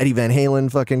the Eddie Van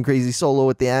Halen fucking crazy solo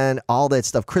at the end. All that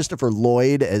stuff. Christopher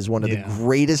Lloyd as one of the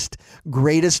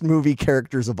greatest movie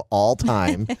characters of all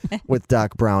time with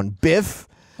Doc Brown. Biff.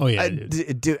 Oh, yeah.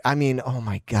 Dude, I mean, oh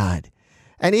my God.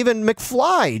 And even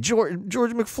McFly, George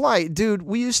McFly, dude,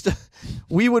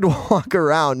 we would walk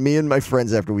around, me and my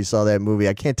friends, after we saw that movie.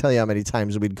 I can't tell you how many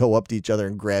times we'd go up to each other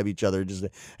and grab each other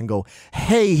and go,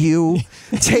 "Hey, you,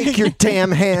 take your damn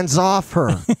hands off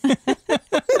her."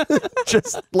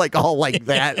 Just like all like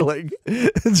that. Like,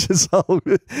 it's just all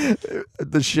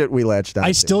the shit we latched on.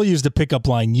 I still use the pickup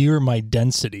line, "You're my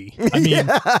density." I mean,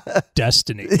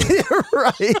 destiny.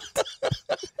 Right.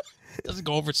 Doesn't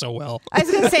go over so well. I was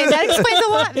going to say, that explains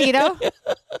a lot, Vito.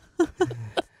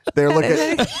 They're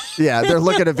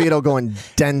looking at Vito going,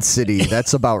 "Density."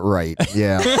 That's about right.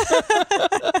 Yeah.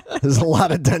 There's a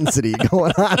lot of density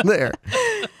going on there.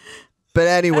 But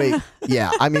anyway, yeah,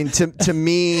 I mean, to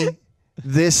me,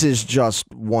 this is just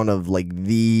one of like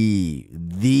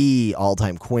the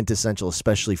all-time quintessential,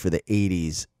 especially for the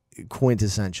 80s,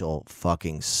 quintessential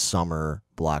fucking summer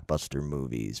blockbuster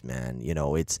movies, man. You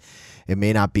know, it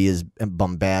may not be as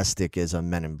bombastic as a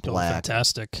Men in Black.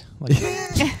 Fantastic. Like,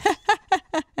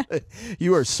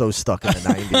 you are so stuck in the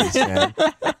 90s, man.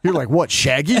 You're like, what,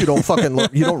 Shaggy? You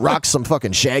don't rock some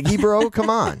fucking Shaggy, bro? Come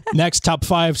on. next, top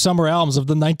 5 summer albums of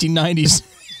the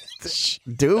 1990s.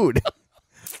 Dude.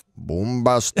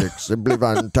 Bombastic, simply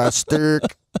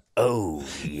fantastic. Oh,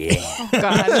 yeah.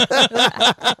 God.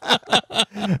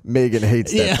 Megan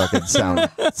hates that fucking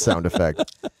sound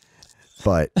effect.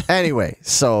 But anyway,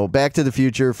 so Back to the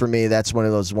Future, for me, that's one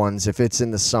of those ones. If it's in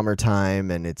the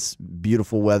summertime and it's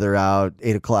beautiful weather out,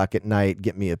 8 o'clock at night,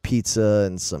 get me a pizza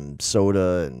and some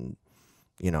soda and,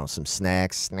 you know, some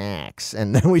snacks.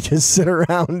 And then we just sit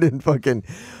around and fucking,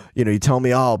 you know, you tell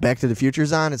me, oh, Back to the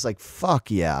Future's on. It's like, fuck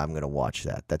yeah, I'm going to watch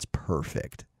that. That's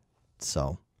perfect.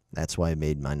 So that's why I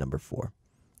made my number 4.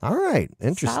 All right.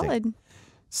 Interesting.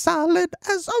 Solid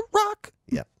as a rock.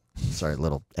 Yep. Sorry,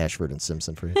 little Ashford and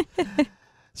Simpson for you.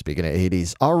 Speaking of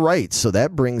 80s. All right. So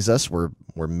that brings us, we're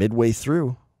midway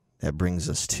through. That brings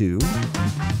us to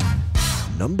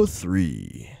number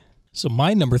 3. So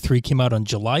my number 3 came out on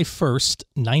July 1st,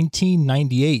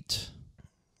 1998.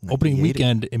 Opening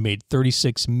weekend, it made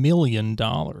 $36 million.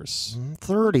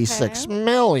 $36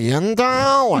 million.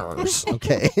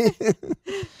 Okay.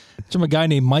 It's from a guy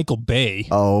named Michael Bay.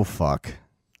 Oh, fuck.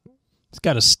 It's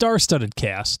got a star-studded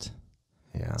cast.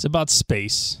 Yeah. It's about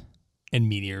space and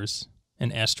meteors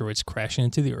and asteroids crashing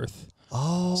into the Earth.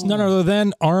 Oh. It's none other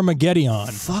than Armageddon.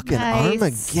 Fucking Nice.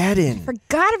 Armageddon.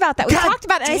 Forgot about that. We God talked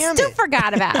about it, and I damn still it.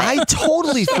 forgot about it. I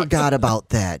totally forgot about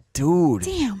that, dude.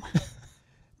 Damn.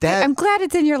 That I'm glad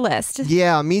it's in your list.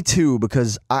 Yeah, me too.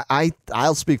 Because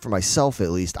I'll speak for myself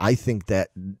at least. I think that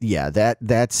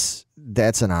that's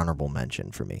an honorable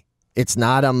mention for me. It's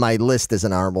not on my list as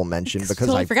an honorable mention because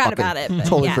totally I forgot about it. but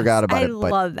totally yes, forgot about I it.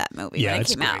 But love that movie when it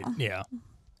it's came great. out. Yeah.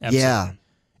 Absolutely. yeah,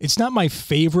 It's not my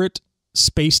favorite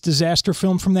space disaster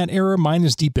film from that era. Mine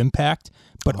is Deep Impact,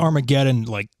 but Armageddon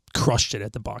like crushed it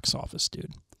at the box office,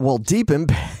 dude. well, Deep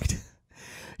Impact.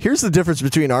 Here's the difference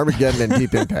between Armageddon and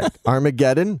Deep Impact.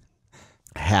 Armageddon,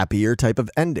 happier type of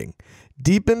ending.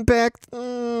 Deep Impact,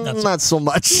 not so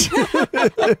much.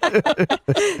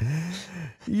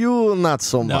 You not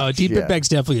so much. No, Deep yeah. Impact's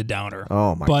definitely a downer.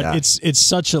 Oh my but god! it's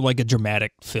such a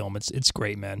dramatic film. It's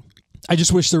great, man. I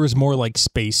just wish there was more like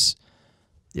space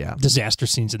disaster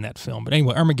scenes in that film. But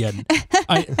anyway, Armageddon.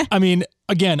 I mean,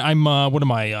 again, I'm what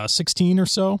am I 16 or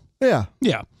so? Yeah.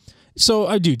 Yeah.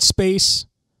 So, dude, space,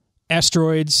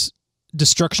 asteroids,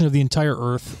 destruction of the entire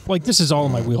Earth. Like, this is all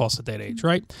in my wheelhouse at that age,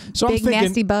 right? So Big I'm thinking,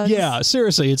 nasty bugs. yeah,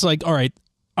 seriously, it's like, all right,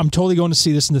 I'm totally going to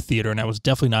see this in the theater, and I was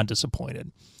definitely not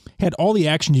disappointed. Had all the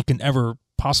action you can ever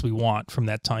possibly want from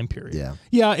that time period. Yeah.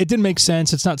 Yeah, it didn't make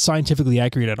sense. It's not scientifically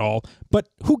accurate at all. But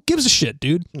who gives a shit,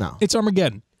 dude? No. It's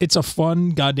Armageddon. It's a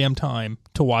fun goddamn time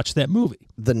to watch that movie.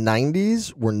 The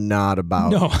 90s were not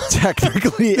about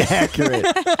technically accurate.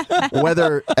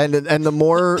 Whether and the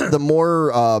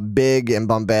more big and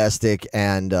bombastic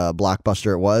and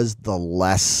blockbuster it was, the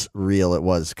less real it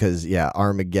was. Because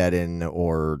Armageddon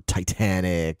or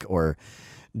Titanic or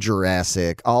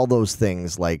Jurassic, all those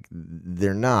things, like,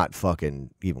 they're not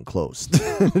fucking even close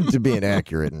to being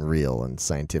accurate and real and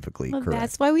scientifically correct.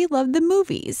 That's why we love the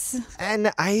movies. And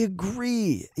I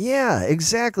agree. Yeah,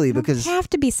 exactly. Because have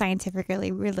to be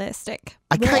scientifically realistic.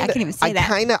 I can't even say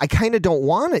that. I kind of don't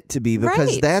want it to be,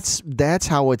 because that's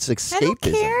how it's escapism. I don't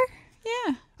care.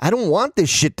 Yeah. I don't want this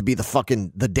shit to be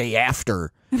the day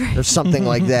after or something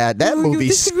like that. That movie,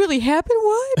 this could really happen.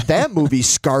 What? That movie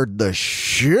scarred the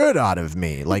shit out of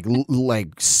me. Like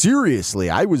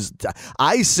seriously,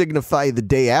 I signify the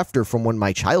day after from when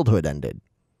my childhood ended.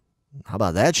 How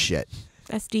about that shit?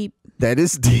 That's deep. That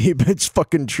is deep. It's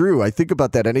fucking true. I think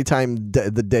about that anytime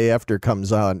the day after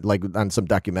comes on, like on some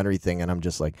documentary thing, and I'm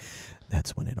just like,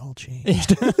 that's when it all changed.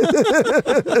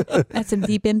 That's some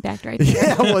deep impact right there.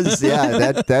 Yeah, it was.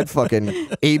 Yeah, that fucking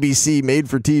ABC made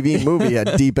for TV movie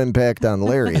had deep impact on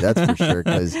Larry. That's for sure.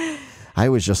 Because I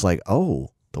was just like, oh,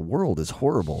 the world is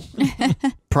horrible.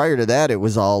 Prior to that, it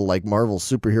was all like Marvel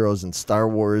superheroes and Star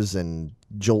Wars and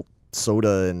Jolt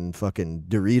soda and fucking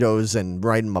Doritos and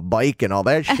riding my bike and all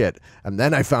that shit. And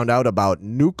then I found out about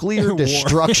nuclear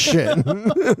destruction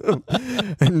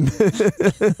and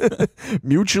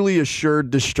mutually assured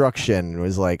destruction. It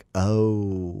was like,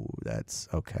 oh, that's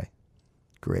okay.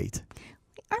 Great.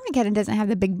 Armageddon doesn't have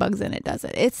the big bugs in it, does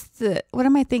it? It's what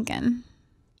am I thinking?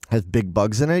 Has big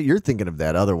bugs in it? You're thinking of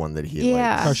that other one that he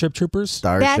likes. Starship Troopers?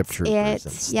 Starship That's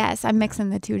Troopers. it. Yes, I'm mixing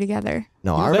the two together.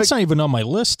 No, that's not even on my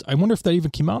list. I wonder if that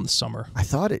even came out in the summer. I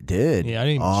thought it did. Yeah, I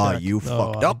didn't even check. You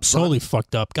fucked up, son. Totally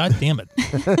fucked up. God damn it.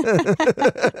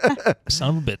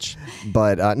 Son of a bitch.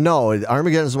 But no,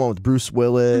 Armageddon's the one with Bruce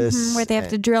Willis. Where they have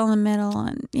to drill in the middle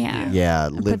and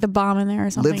and put the bomb in there or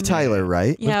something. Liv Tyler,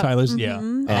 right? Yep. Liv Tyler's,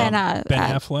 And Ben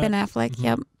Affleck. Ben Affleck,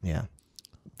 yep. Yeah.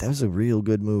 That was a real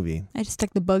good movie. I just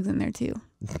stuck the bugs in there too.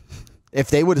 If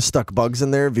they would have stuck bugs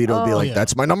in there, Vito would be like,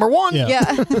 that's my number one.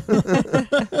 Yeah.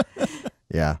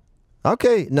 Yeah.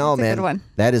 Okay. No, That's a man. good one.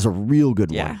 That is a real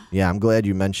good Yeah. one. Yeah, I'm glad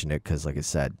you mentioned it because, like I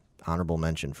said, honorable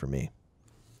mention for me.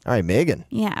 All right, Megan.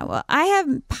 Yeah, well, I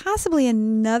have possibly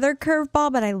another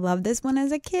curveball, but I loved this one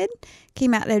as a kid.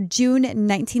 Came out in June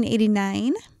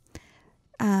 1989.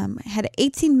 Had an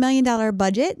 $18 million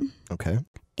budget. Okay.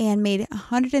 And made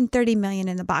 $130 million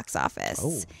in the box office.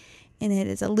 Oh. And it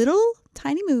is a little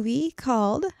tiny movie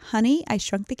called Honey, I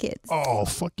Shrunk the Kids. Oh,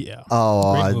 fuck yeah.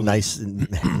 Oh, nice.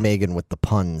 Megan with the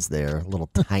puns there. Little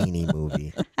tiny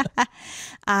movie.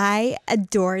 I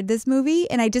adored this movie,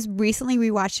 and I just recently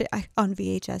rewatched it on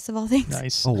VHS of all things.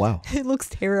 Nice. Oh, wow. It looks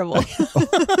terrible.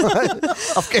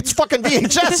 It's fucking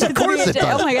VHS. Of course it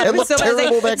does. Oh my God. It looked so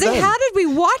terrible back then. how did we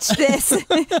watch this? It's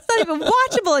not even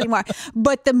watchable anymore.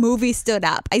 But the movie stood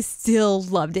up. I still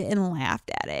loved it and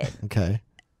laughed at it. Okay.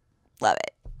 Love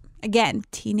it. Again,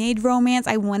 teenage romance.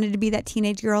 I wanted to be that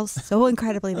teenage girl so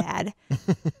incredibly bad.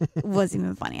 It wasn't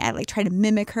even funny. I tried to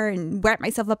mimic her and wrap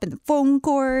myself up in the phone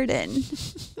cord and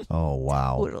Oh,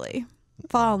 wow. totally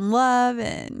fall in love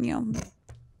and,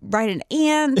 ride an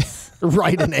ant.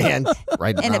 Ride an ant.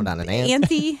 Ride and around on an ant.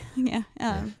 Auntie. Yeah.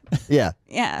 Yeah.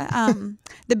 Yeah.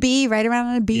 The bee, ride around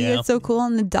on a bee. Yeah. That's so cool.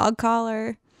 And the dog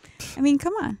collar. I mean,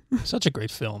 come on. Such a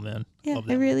great film, man. Yeah, Love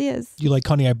that it really is. You like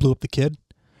Honey, I Blew Up the Kid?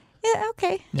 Yeah,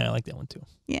 okay. Yeah, I like that one too.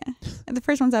 Yeah. And the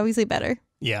first one's obviously better.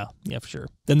 Yeah, for sure.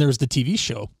 Then there was the TV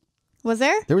show. Was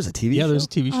there? There was a TV show? Yeah, there's a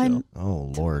TV show.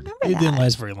 Oh, Lord. It didn't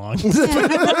last very long. Yeah, I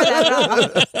remember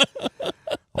that at all.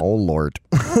 Oh, Lord.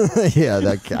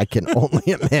 Yeah, I can only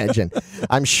imagine.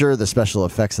 I'm sure the special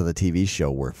effects of the TV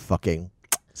show were fucking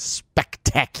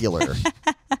spectacular.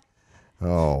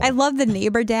 Oh. I love the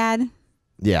neighbor dad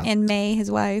Yeah. and May,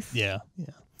 his wife. Yeah.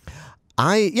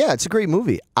 It's a great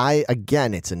movie.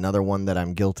 It's another one that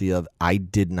I'm guilty of. I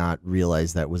did not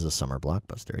realize that was a summer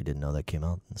blockbuster. I didn't know that came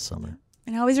out in the summer.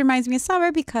 It always reminds me of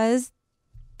summer because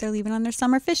they're leaving on their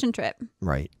summer fishing trip.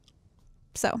 Right.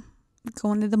 So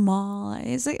going to the mall,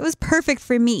 it was perfect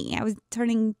for me. I was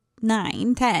turning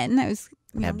 9, 10. I was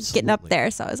getting up there.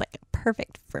 So I was like,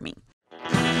 perfect for me.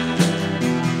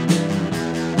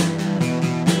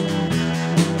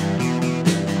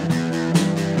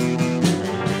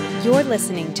 You're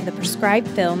listening to the Prescribed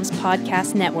Films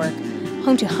Podcast Network,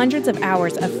 home to hundreds of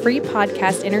hours of free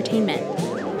podcast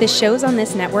entertainment. The shows on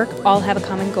this network all have a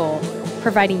common goal: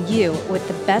 providing you with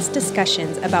the best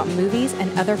discussions about movies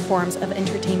and other forms of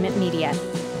entertainment media.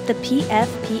 The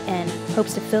PFPN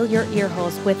hopes to fill your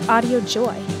earholes with audio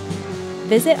joy.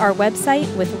 Visit our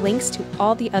website with links to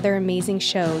all the other amazing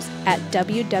shows at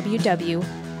www.thepfpn.com.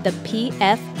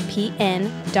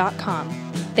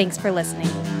 Thanks for listening.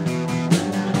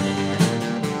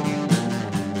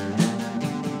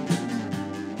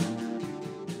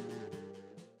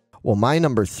 Well, my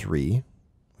number 3,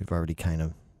 we've already kind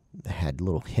of had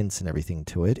little hints and everything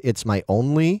to it. It's my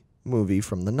only movie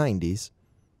from the 90s.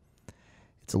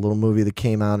 It's a little movie that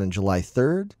came out on July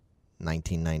 3rd,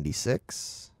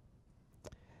 1996,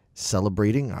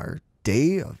 celebrating our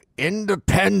Day of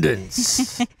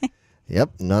Independence.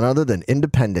 Yep, none other than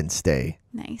Independence Day.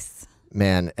 Nice.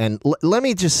 Man, and let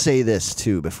me just say this,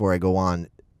 too, before I go on.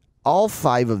 All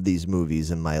 5 of these movies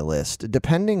in my list,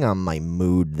 depending on my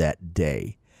mood that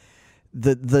day,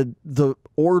 the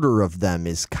order of them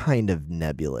is kind of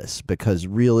nebulous, because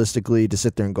realistically, to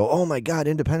sit there and go, oh my God,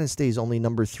 Independence Day is only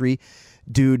number 3,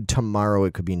 dude, tomorrow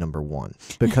it could be number 1,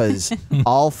 because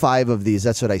all 5 of these,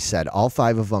 that's what I said, all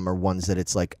 5 of them are ones that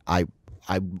it's like I'd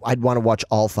want to watch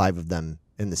all 5 of them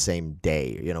in the same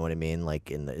day, you know what I mean,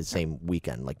 like in the same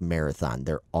weekend, like marathon.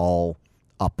 They're all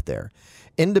up there.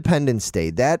 Independence Day,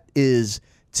 that is,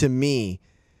 to me,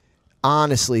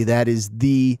 honestly, that is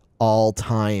the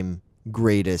all-time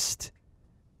greatest,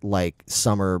 like,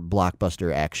 summer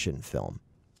blockbuster action film.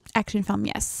 Action film,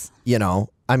 yes. You know,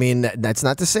 I mean, that's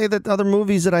not to say that other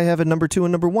movies that I have at number 2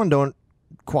 and number 1 don't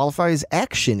qualify as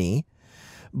action-y,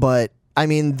 but I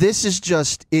mean, this is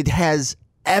just, it has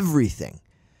everything.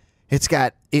 It's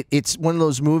got, it's one of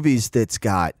those movies that's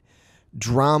got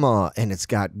drama and it's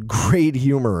got great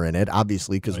humor in it,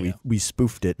 obviously, because we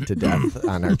spoofed it to death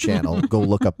on our channel. Go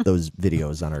look up those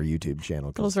videos on our YouTube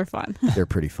channel. Those are fun. They're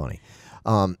pretty funny.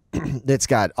 It's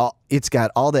got all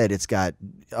that. It's got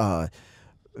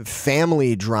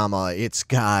family drama. It's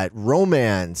got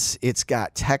romance. It's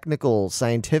got technical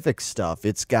scientific stuff.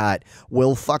 It's got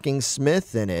Will fucking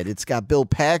Smith in it. It's got Bill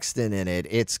Paxton in it.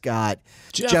 It's got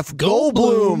Jeff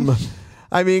Goldblum.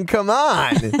 I mean, come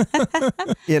on.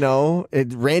 You know,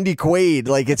 Randy Quaid.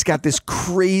 Like, it's got this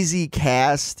crazy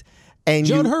cast. And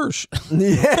Judd Hirsch.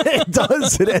 Yeah, it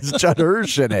does. It has Judd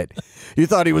Hirsch in it. You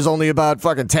thought he was only about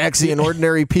fucking Taxi and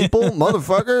Ordinary People?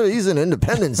 Motherfucker, he's in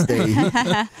Independence Day.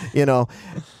 You know,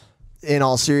 in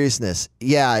all seriousness.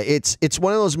 Yeah, it's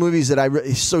one of those movies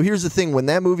that so here's the thing. When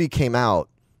that movie came out,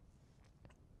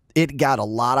 it got a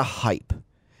lot of hype.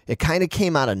 It kind of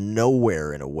came out of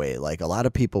nowhere in a way. Like, a lot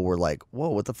of people were like, whoa,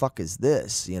 what the fuck is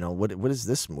this? You know, what is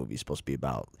this movie supposed to be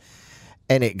about?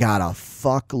 And it got a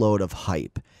fuckload of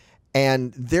hype.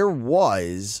 And there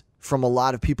was, from a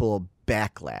lot of people, a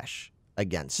backlash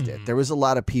against it. There was a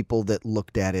lot of people that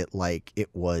looked at it like it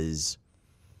was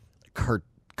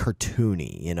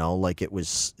cartoony, you know, like it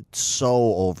was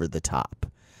so over the top.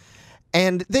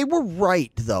 And they were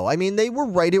right, though. I mean, they were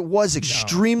right. It was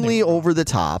extremely over the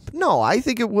top. No, I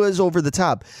think it was over the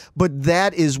top. But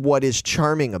that is what is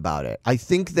charming about it. I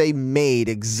think they made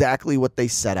exactly what they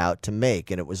set out to make.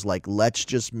 And it was like, let's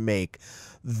just make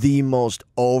the most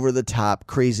over-the-top,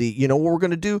 crazy, you know what we're going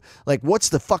to do? Like, what's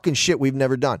the fucking shit we've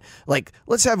never done? Like,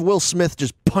 let's have Will Smith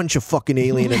just punch a fucking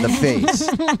alien in the face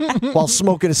while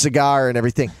smoking a cigar and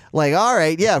everything. Like, all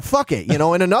right, yeah, fuck it. You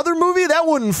know, in another movie, that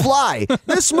wouldn't fly.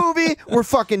 This movie, we're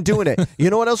fucking doing it. You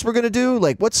know what else we're going to do?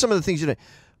 Like, what's some of the things you're doing?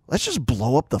 Let's just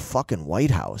blow up the fucking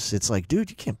White House. It's like, dude,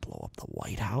 you can't blow up the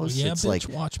White House. Yeah, it's bitch,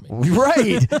 like, watch me.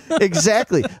 Right.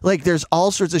 Exactly. Like, there's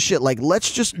all sorts of shit. Like,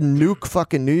 let's just nuke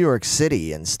fucking New York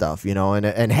City and stuff, you know,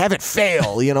 and have it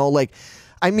fail, you know? Like,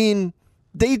 I mean,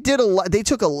 they did a lot. They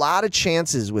took a lot of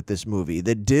chances with this movie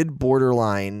that did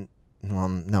borderline.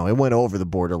 No, it went over the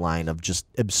borderline of just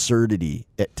absurdity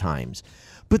at times.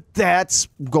 But that's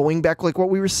going back, like what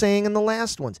we were saying in the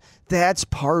last ones. That's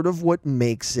part of what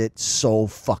makes it so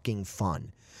fucking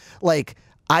fun. Like,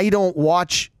 I don't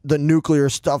watch the nuclear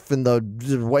stuff and the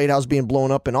White House being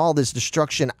blown up and all this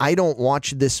destruction. I don't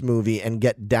watch this movie and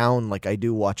get down like I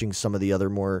do watching some of the other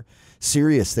more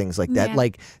serious things like that. Yeah.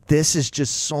 Like, this is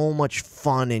just so much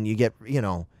fun, and you get, you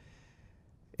know,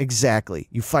 exactly.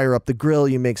 You fire up the grill,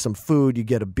 you make some food, you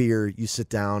get a beer, you sit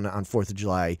down on 4th of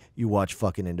July, you watch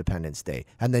fucking Independence Day.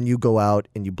 And then you go out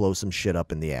and you blow some shit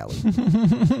up in the alley.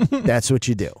 That's what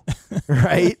you do.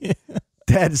 Right?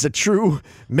 That is a true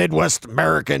Midwest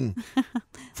American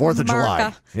 4th of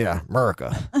July. Yeah,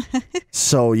 America.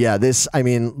 So, yeah, this, I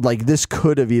mean, like, this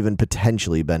could have even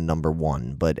potentially been number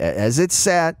 1. But as it's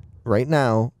sat right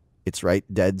now, it's right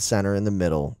dead center in the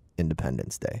middle,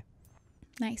 Independence Day.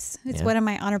 Nice. It's one of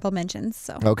my honorable mentions,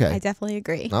 so okay. I definitely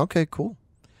agree. Okay, cool.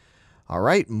 All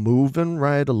right, moving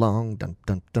right along. Dun,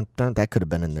 dun, dun, dun. That could have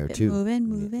been in there too.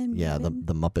 Moving. Yeah, the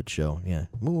Muppet Show. Yeah,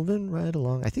 moving right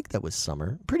along. I think that was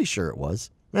Summer. Pretty sure it was.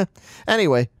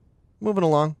 Anyway, moving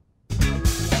along.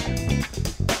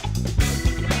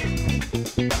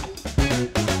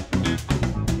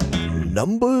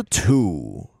 Number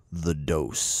 2, The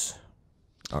Dose.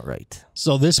 All right.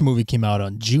 So this movie came out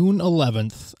on June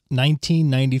 11th,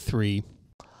 1993.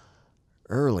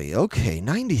 Early. Okay,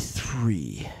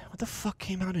 93. What the fuck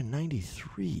came out in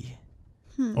 93?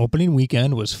 Opening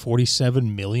weekend was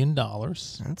 $47 million.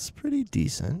 That's pretty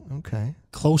decent. Okay.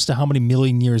 Close to how many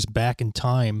million years back in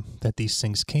time that these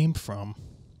things came from.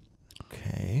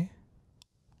 Okay.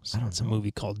 So it's a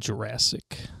movie called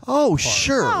Jurassic. Oh,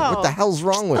 sure. Oh. What the hell's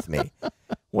wrong with me?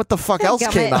 What the fuck else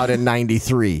Dadgummit. came out in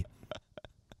 93?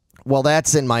 Well,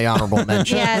 that's in my honorable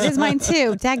mention. Yeah, it is mine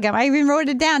too. Dadgum. I even wrote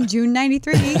it down. June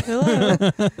 93. Hello.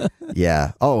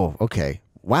 Yeah. Oh, okay.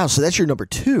 Wow, so that's your number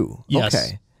 2. Yes.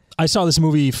 Okay. I saw this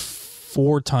movie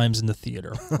 4 times in the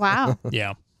theater. Wow.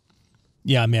 Yeah.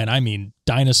 Yeah, man. I mean,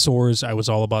 dinosaurs. I was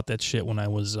all about that shit when I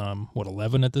was,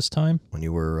 11 at this time? When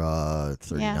you were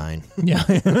 39. Yeah.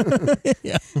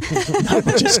 Yeah. Not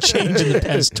just changed in the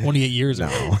past 28 years ago.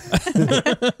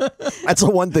 That's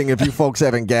the one thing, if you folks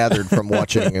haven't gathered from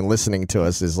watching and listening to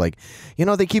us, is like,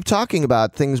 they keep talking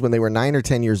about things when they were 9 or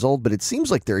 10 years old, but it seems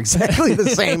like they're exactly the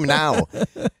same now.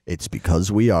 It's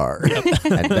because we are.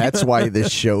 And that's why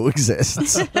this show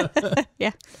exists.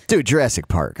 Yeah. Dude, Jurassic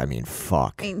Park. I mean,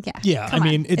 fuck. Yeah. Yeah, Come I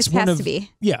mean, on. it's it one has of to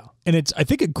be. yeah, and I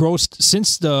think it grossed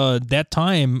since that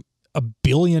time $1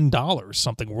 billion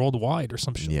something worldwide or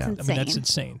some shit. Yeah. I mean that's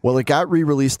insane. Well, it got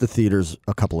re-released to theaters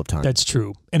a couple of times. That's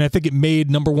true, and I think it made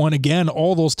number 1 again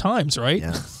all those times, right?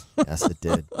 Yes, yes, it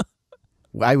did.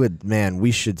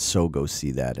 We should so go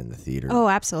see that in the theater. Oh,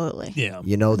 absolutely. Yeah,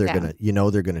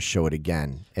 They're gonna show it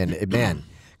again, and man,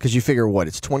 because you figure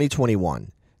it's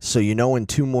 2021, so in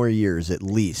 2 more years at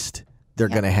least they're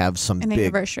gonna have some An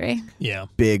anniversary.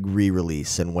 big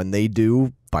re-release, and when they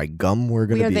do, by gum, we're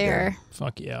gonna We are be there.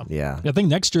 fuck yeah. Yeah, I think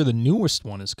next year the newest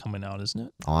one is coming out, isn't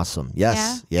it? awesome.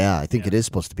 Yes, yeah, I think it is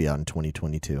supposed to be out in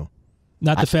 2022.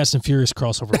 Not the Fast and Furious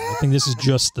crossover. I think this is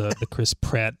just the Chris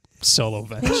Pratt solo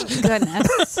venture.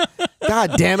 Goodness.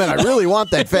 God damn it! I really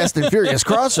want that Fast and Furious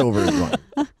crossover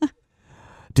one.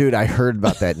 Dude, I heard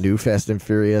about that new Fast and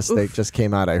Furious that just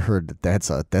came out. I heard that's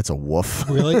a woof.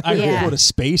 Really? I heard Yeah. go to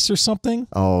space or something.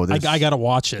 Oh, I gotta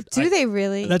watch it. Do they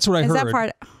really? That's what I Is heard. that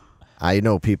part? I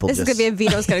know people This just, is going to be a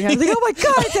Vito's going to come. Like, oh my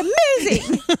God, it's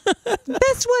amazing.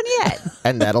 Best one yet.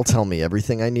 and that'll tell me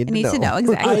everything I need I need to know.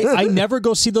 Exactly. I never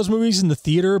go see those movies in the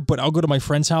theater, but I'll go to my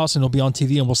friend's house and it'll be on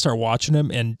TV and we'll start watching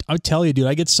them. And I tell you, dude,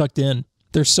 I get sucked in.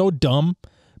 They're so dumb,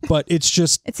 but it's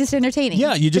just entertaining.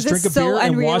 yeah. You just 'Cause drink a it's so beer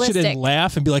and watch it unrealistic. and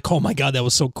laugh and be like, oh my God, that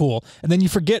was so cool. And then you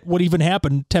forget what even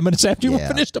happened 10 minutes after you Yeah.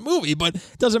 finished a movie, but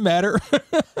it doesn't matter.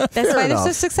 That's why they're so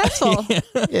enough. successful.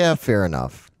 Yeah, fair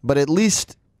enough. But at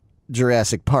least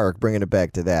Jurassic Park, bringing it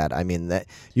back to that, I mean, that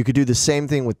you could do the same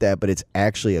thing with that, but it's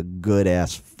actually a good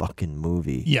ass fucking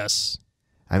movie. Yes.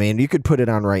 I mean, you could put it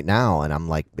on right now, and I'm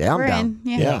like, yeah, I'm We're down.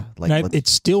 in, yeah. Like, And it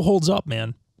still holds up,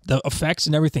 man. The effects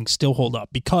and everything still hold up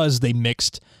because they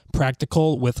mixed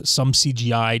practical with some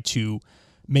CGI to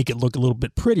make it look a little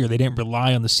bit prettier. They didn't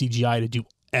rely on the CGI to do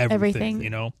everything. You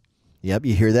know? Yep,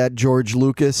 you hear that, George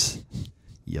Lucas?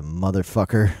 You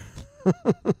motherfucker.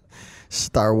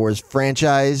 Star Wars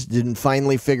franchise didn't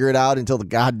finally figure it out until the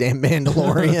goddamn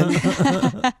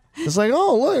Mandalorian. It's like,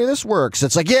 oh, look, this works.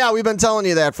 It's like, yeah, we've been telling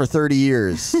you that for 30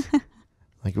 years.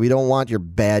 Like, we don't want your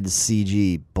bad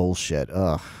CG bullshit.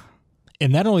 Ugh.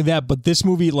 And not only that, but this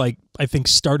movie, like, I think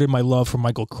started my love for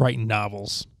Michael Crichton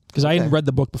novels. Because I hadn't read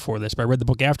the book before this, but I read the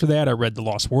book after that. I read the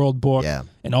Lost World book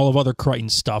and all of other Crichton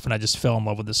stuff, and I just fell in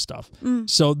love with this stuff.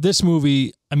 So this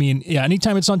movie, I mean, yeah,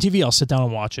 anytime it's on TV, I'll sit down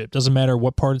and watch it. Doesn't matter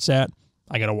what part it's at,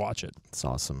 I got to watch it. It's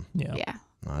awesome. Yeah. Yeah.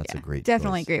 Oh, that's a great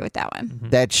Definitely choice. agree with that one.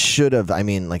 That should have, I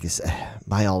mean, like I said,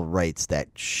 by all rights, that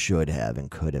should have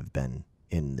and could have been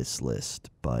in this list,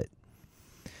 but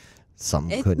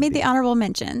some It couldn't made be. the honorable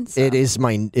mention. So. It is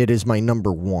my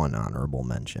number 1 honorable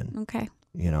mention. Okay.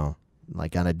 You know,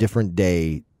 like on a different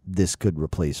day, this could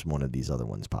replace one of these other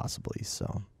ones possibly.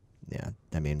 So, yeah,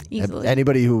 I mean, Easily.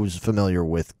 anybody who's familiar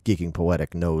with Geeking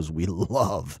Poetic knows we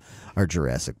love our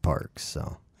Jurassic Parks.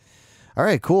 So, all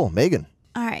right, cool, Megan.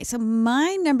 All right. So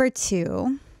my number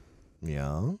 2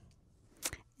 Yeah,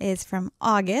 is from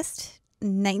August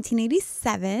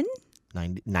 1987.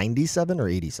 97 or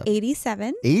 87?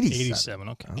 87. 87,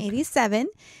 okay. 87.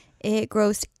 It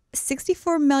grossed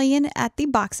 $64 million at the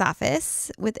box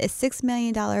office with a $6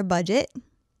 million budget.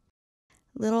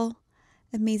 Little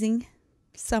amazing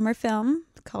summer film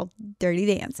called Dirty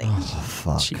Dancing. Oh,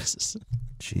 fuck. Jesus.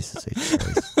 Jesus H.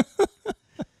 Christ.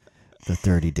 The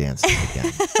Dirty Dancing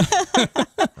again.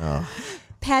 Oh.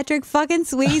 Patrick fucking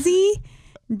Swayze,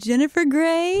 Jennifer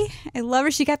Grey. I love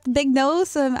her. She got the big nose,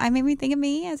 so I made me think of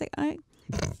me. I was like, all right.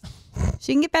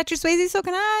 She can get Patrick Swayze, so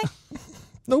can I.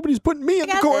 Nobody's putting me in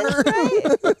the corner.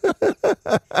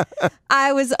 Right?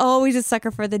 I was always a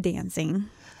sucker for the dancing.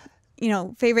 You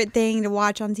know, favorite thing to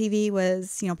watch on TV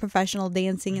was, you know, professional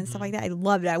dancing and stuff like that. I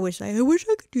loved it. I wish I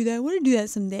could do that. I want to do that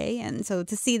someday. And so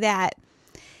to see that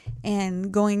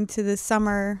and going to the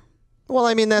summer Well,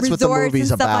 I mean, that's what the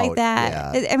movie's and stuff about. like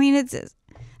that. Yeah. I mean, it's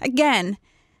again.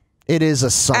 It is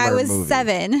a summer movie. I was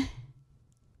 7.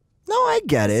 No, I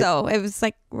get it. So it was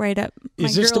like right up my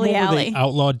Is this the girly one where alley. they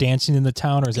outlaw dancing in the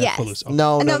town, or is that Yes. Footloose? Okay.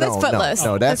 No, that's Footloose.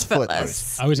 No, that's Footloose.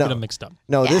 Footloose. I always No. get them mixed up.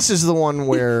 No, Yeah. this is the one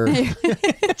where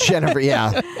Jennifer.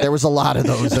 Yeah, there was a lot of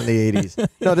those in the 80s.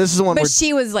 No, this is the one But where.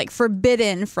 she was like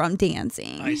forbidden from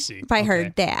dancing. I see. By her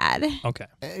Okay. dad. Okay.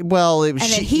 Well, it was.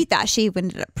 And then he thought she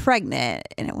ended up pregnant,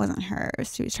 and it wasn't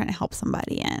hers. She was trying to help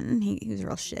somebody, and he was a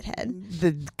real shithead.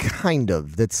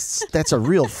 That's a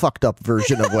real fucked up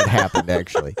version of what happened.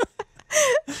 Actually,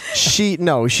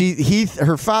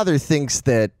 her father thinks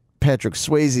that Patrick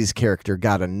Swayze's character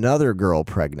got another girl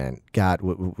pregnant.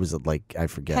 What was it like? I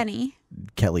forget. Penny.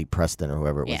 Kelly Preston or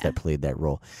whoever it was Yeah. that played that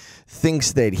role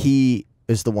thinks that he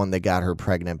is the one that got her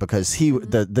pregnant because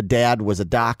the dad was a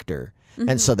doctor.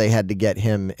 And so they had to get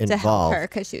him involved To help her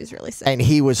because she was really sick. and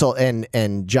he was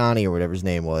and Johnny or whatever his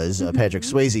name was, Patrick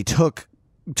Swayze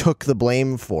took the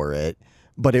blame for it,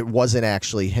 but it wasn't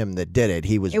actually him that did it.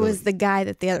 He was. It was the guy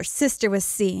that the other sister was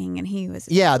seeing, and he was.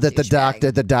 that the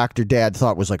douchebag. doctor dad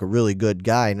thought was like a really good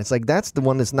guy, and it's like that's the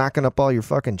one that's knocking up all your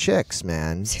fucking chicks,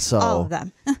 man. So All of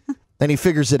them. and he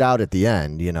figures it out at the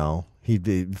end, you know.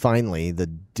 Finally, the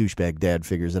douchebag dad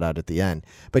figures it out at the end.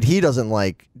 But he doesn't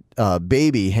like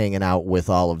Baby hanging out with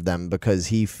all of them because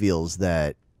he feels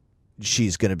that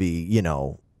she's going to be, you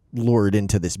know, lured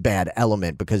into this bad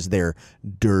element because they're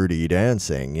dirty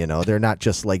dancing, you know. They're not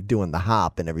just like doing the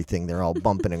hop and everything. They're all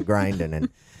bumping and grinding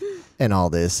and all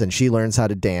this. And she learns how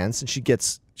to dance and she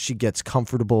gets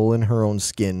comfortable in her own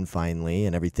skin finally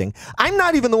and everything. I'm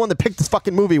not even the one that picked this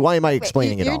fucking movie. Why am I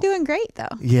explaining it all? You're doing great though.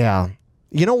 Yeah.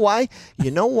 You know why?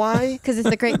 Because it's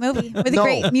a great movie with No.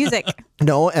 great music.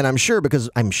 No, and I'm sure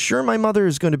my mother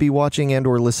is going to be watching and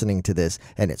or listening to this,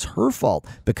 and it's her fault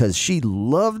because she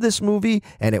loved this movie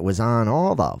and it was on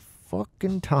all the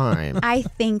fucking time. I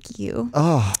thank you.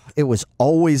 Oh, it was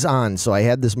always on, so I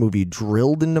had this movie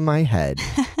drilled into my head.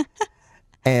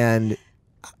 And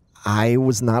I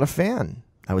was not a fan.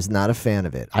 I was not a fan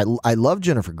of it. I love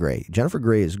Jennifer Grey. Jennifer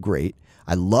Grey is great.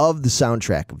 I love the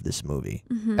soundtrack of this movie.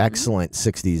 Excellent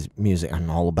 60s music. I'm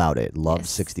all about it. Love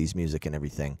 60s music and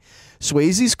everything.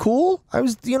 Swayze's cool. I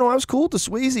was cool to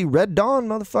Swayze. Red Dawn,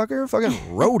 motherfucker.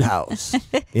 Fucking Roadhouse.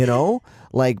 You know?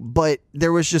 But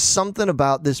there was just something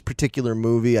about this particular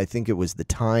movie. I think it was the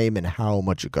time and how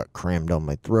much it got crammed down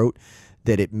my throat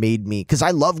that it made me, because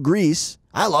I love Grease.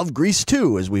 I love Grease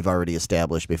too, as we've already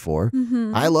established before.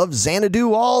 I love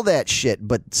Xanadu, all that shit.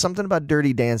 But something about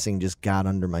Dirty Dancing just got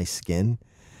under my skin.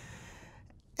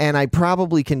 And I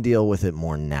probably can deal with it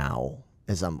more now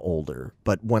as I'm older.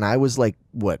 But when I was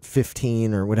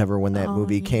 15 or whatever, when that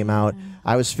movie came out,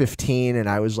 I was 15 and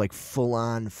I was like full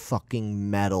on fucking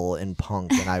metal and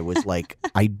punk. And I was like,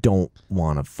 I don't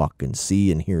want to fucking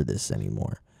see and hear this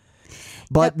anymore.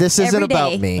 But this isn't Every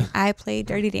about day me. I played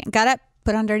Dirty Dancing. Got up,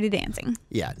 put on Dirty Dancing.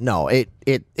 Yeah, no,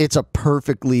 it's a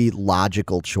perfectly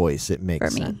logical choice. It makes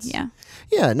For me, sense. yeah.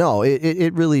 Yeah, no,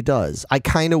 it really does. I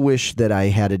kind of wish that I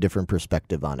had a different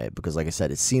perspective on it because, like I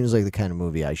said, it seems like the kind of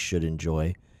movie I should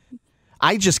enjoy.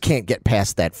 I just can't get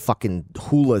past that fucking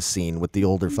hula scene with the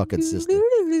older fucking sister.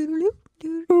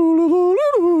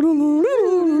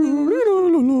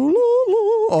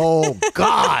 Oh,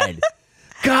 God.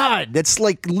 God, that's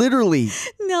like literally.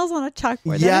 Nails on a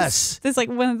chalkboard. Yes. That's like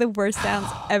one of the worst sounds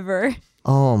ever.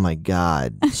 Oh, my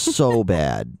God. So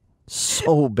bad.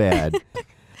 So bad.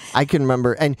 I can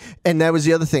remember, and that was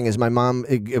the other thing is my mom,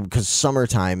 because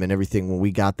summertime and everything, when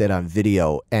we got that on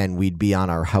video and we'd be on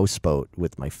our houseboat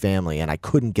with my family and I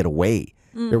couldn't get away.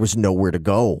 There was nowhere to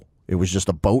go. It was just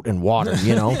a boat and water,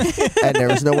 you know, and there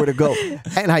was nowhere to go.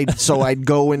 And I'd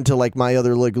go into like my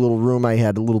other little room. I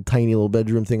had a little tiny little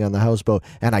bedroom thing on the houseboat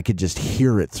and I could just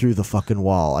hear it through the fucking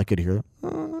wall. I could hear it.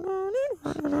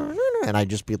 And I'd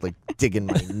just be like digging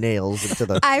my nails into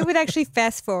the. I would actually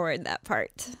fast forward that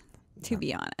part, to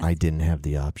be honest. I didn't have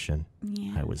the option.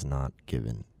 Yeah. I was not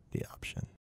given the option.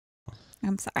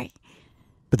 I'm sorry.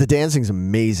 But the dancing's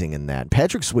amazing in that.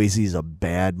 Patrick Swayze's a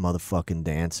bad motherfucking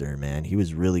dancer, man. He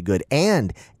was really good.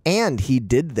 And he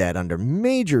did that under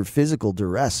major physical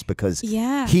duress because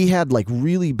he had like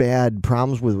really bad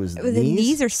problems with his knees. The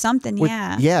knees or something,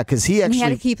 Yeah, because he actually... And he had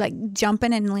to keep like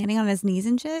jumping and landing on his knees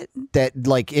and shit. That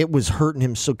like it was hurting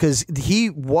him. So because he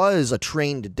was a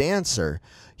trained dancer,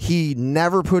 he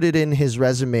never put it in his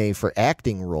resume for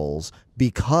acting roles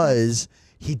because...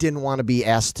 he didn't want to be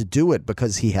asked to do it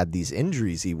because he had these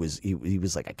injuries. He was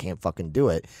like, I can't fucking do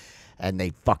it. And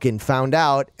they fucking found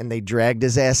out and they dragged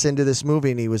his ass into this movie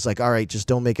and he was like, all right, just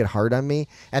don't make it hard on me.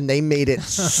 And they made it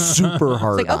super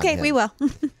hard it's like, okay, on him. we will.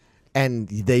 And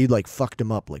they like fucked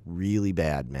him up like really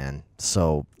bad, man.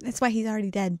 So that's why he's already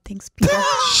dead. Thanks, people.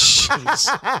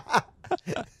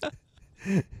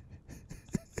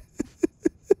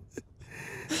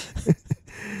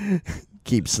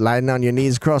 Keep sliding on your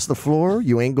knees across the floor.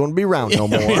 You ain't going to be round no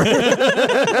more.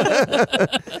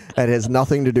 That has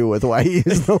nothing to do with why he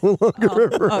is no longer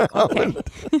around. Okay.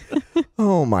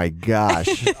 Oh, my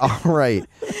gosh. All right.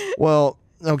 Well,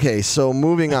 okay. So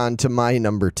moving on to my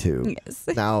number 2. Yes.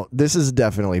 Now, this is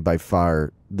definitely by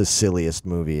far the silliest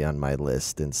movie on my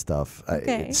list and stuff.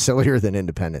 Okay. It's sillier than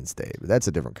Independence Day, but that's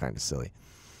a different kind of silly.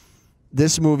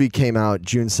 This movie came out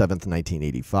June 7th,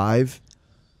 1985.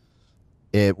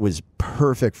 It was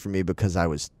perfect for me because I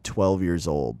was 12 years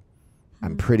old.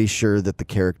 I'm pretty sure that the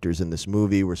characters in this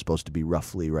movie were supposed to be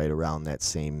roughly right around that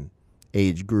same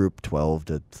age group, 12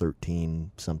 to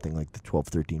 13, something like the 12,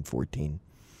 13, 14.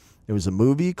 It was a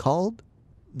movie called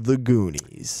The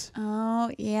Goonies. Oh,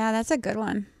 yeah, that's a good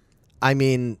one. I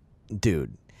mean,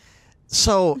 dude.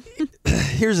 So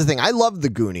here's the thing. I love The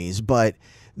Goonies, but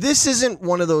this isn't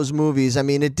one of those movies. I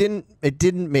mean, it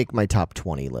didn't make my top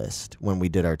 20 list when we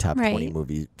did our top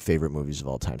 20 favorite movies of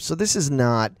all time. So this is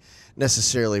not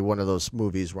necessarily one of those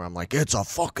movies where I'm like, it's a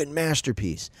fucking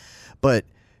masterpiece. But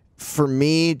for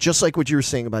me, just like what you were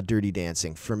saying about Dirty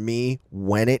Dancing, for me,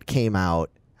 when it came out,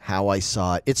 how I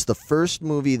saw it, it's the first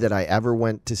movie that I ever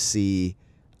went to see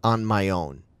on my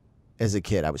own as a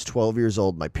kid. I was 12 years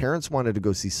old. My parents wanted to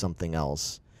go see something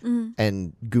else.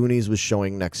 And Goonies was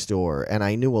showing next door, and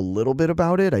I knew a little bit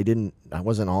about it. I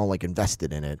wasn't all like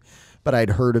invested in it, but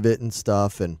I'd heard of it and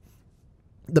stuff. And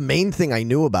the main thing I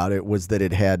knew about it was that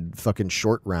it had fucking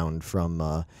Short Round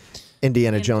from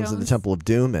Indiana Jones and the Temple of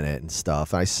Doom in it and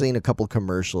stuff. I seen a couple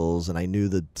commercials, and I knew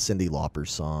the Cyndi Lauper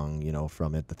song,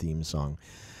 from it, the theme song.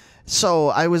 So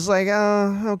I was like,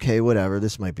 okay, whatever.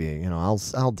 This might be,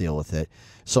 I'll deal with it.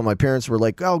 So my parents were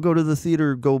like, oh, go to the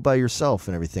theater, go by yourself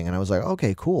and everything. And I was like,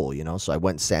 okay, cool. So I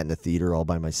went and sat in the theater all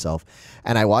by myself.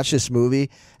 And I watched this movie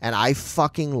and I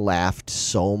fucking laughed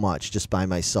so much just by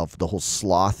myself. The whole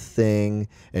sloth thing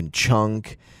and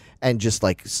Chunk and just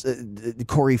like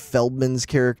Corey Feldman's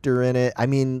character in it. I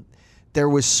mean, there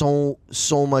was so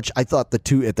much. I thought the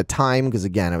two at the time, because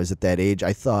again, I was at that age.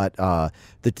 I thought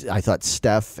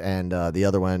Steph and the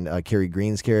other one, Carrie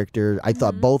Green's character. I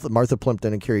thought both Martha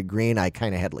Plimpton and Carrie Green. I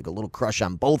kind of had like a little crush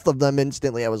on both of them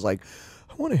instantly. I was like,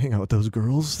 I want to hang out with those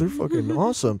girls. They're fucking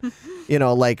awesome.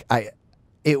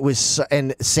 It was,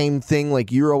 and same thing,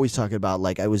 like you're always talking about,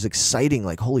 like I was exciting,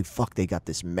 like holy fuck, they got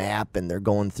this map and they're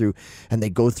going through, and they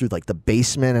go through like the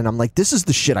basement, and I'm like, this is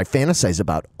the shit I fantasize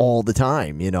about all the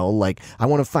time, like I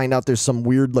want to find out there's some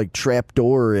weird like trap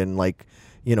door in like,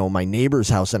 my neighbor's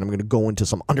house, and I'm going to go into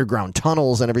some underground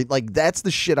tunnels and everything. Like that's the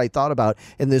shit I thought about,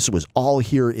 and this was all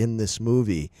here in this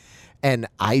movie, and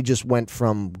I just went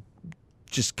from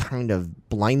just kind of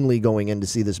blindly going in to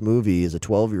see this movie as a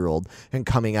 12-year-old and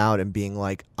coming out and being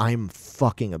like, I'm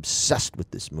fucking obsessed with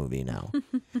this movie now.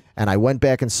 And I went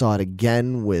back and saw it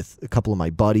again with a couple of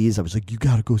my buddies. I was like, you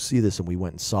got to go see this. And we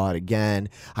went and saw it again.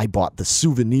 I bought the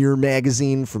souvenir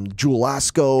magazine from Jewel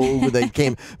Osco where they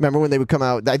came. Remember when they would come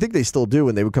out? I think they still do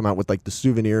when they would come out with like the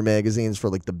souvenir magazines for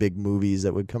like the big movies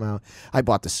that would come out. I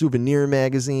bought the souvenir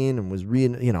magazine and was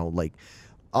reading,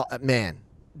 man,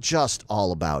 just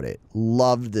all about it.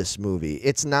 Loved this movie.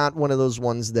 It's not one of those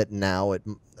ones that now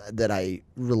that I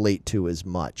relate to as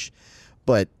much,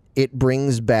 but it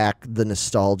brings back the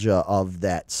nostalgia of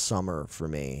that summer for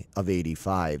me of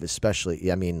 85, especially.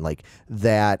 I mean, like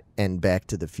that and Back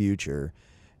to the Future.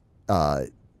 I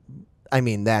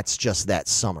mean, that's just that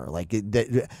summer. Like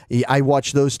I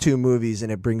watch those two movies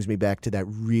and it brings me back to that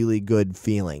really good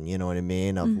feeling. You know what I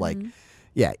mean? Of like,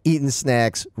 yeah, eating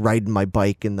snacks, riding my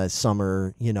bike in the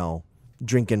summer,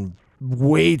 drinking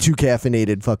way too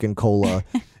caffeinated fucking cola.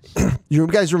 You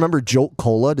guys remember Jolt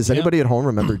Cola? Does anybody at home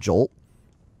remember Jolt?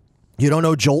 You don't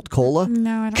know Jolt Cola?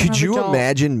 No, I don't. Could you Jolt.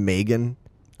 imagine Megan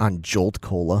on Jolt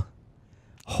Cola?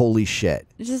 Holy shit.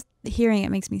 Just hearing it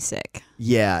makes me sick.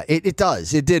 Yeah, it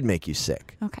does. It did make you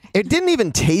sick. Okay. It didn't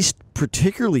even taste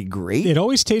particularly great. It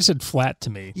always tasted flat to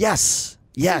me. Yes.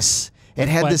 It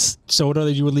had Flat this. soda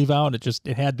that you would leave out.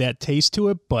 It had that taste to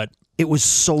it, but It was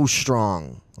so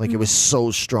strong. Like, it was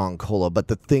so strong, cola. But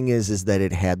the thing is that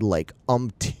it had like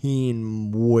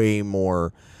umpteen way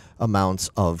more amounts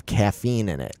of caffeine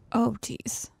in it. Oh,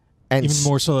 jeez. And even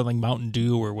more so than like Mountain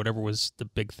Dew or whatever was the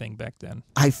big thing back then.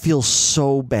 I feel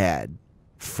so bad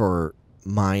for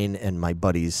mine and my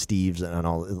buddies, Steve's, and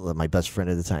all my best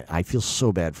friend at the time. I feel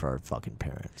so bad for our fucking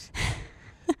parents.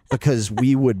 Because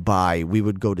we would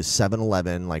go to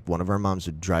 7-Eleven, like one of our moms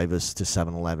would drive us to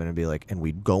 7-Eleven and be like, and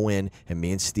we'd go in, and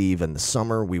me and Steve in the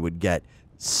summer, we would get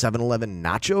 7-Eleven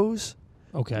nachos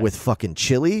with fucking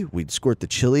chili. We'd squirt the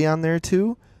chili on there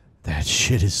too. That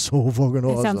shit is so fucking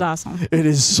awesome. It sounds awesome. It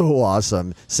is so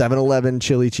awesome. 7-Eleven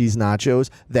chili cheese nachos.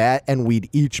 That, and we'd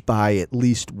each buy at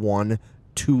least 1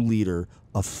 2-liter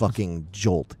of fucking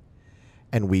Jolt.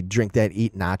 And we'd drink that,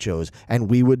 eat nachos, and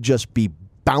we would just be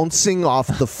bouncing off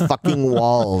the fucking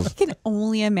walls. I can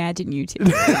only imagine you two.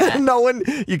 No one,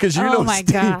 because you know, oh my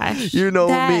Steve, gosh. you know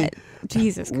me.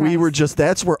 Jesus Christ. We were just,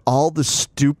 that's where all the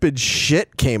stupid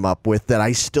shit came up with that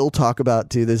I still talk about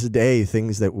to this day,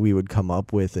 things that we would come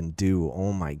up with and do.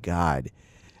 Oh my God.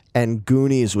 And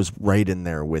Goonies was right in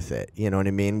there with it. You know what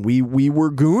I mean? We were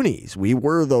Goonies. We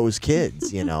were those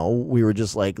kids, you know? We were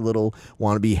just like little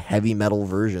wannabe heavy metal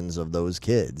versions of those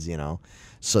kids, you know?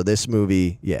 So this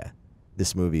movie,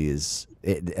 is,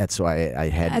 that's why I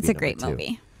had to That's be a great number 2.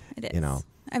 movie. It is. You know?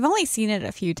 I've only seen it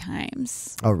a few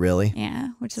times. Oh, really? Yeah,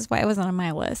 which is why it wasn't on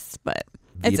my list, but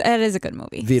it is a good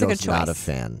movie. Vito's it's a good choice. not a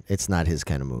fan. It's not his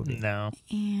kind of movie. No.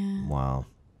 Yeah. Wow.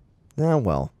 Oh,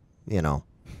 well, you know.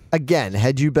 Again,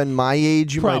 had you been my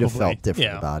age, you might have felt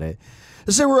different about it.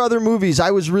 There were other movies.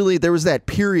 There was that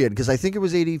period, because I think it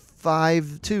was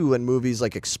 85 too, when movies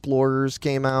like Explorers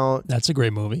came out. That's a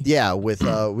great movie. Yeah, with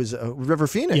was River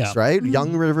Phoenix, right?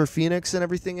 Young River Phoenix and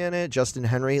everything in it. Justin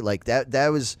Henry, like that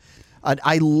was.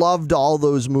 I loved all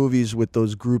those movies with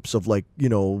those groups of 3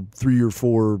 or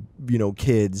 4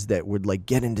 kids that would like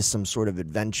get into some sort of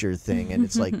adventure thing, and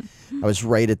it's like I was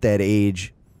right at that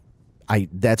age.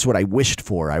 That's what I wished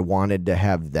for. I wanted to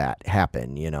have that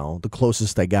happen. The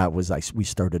closest I got was we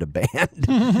started a band,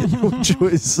 which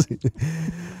was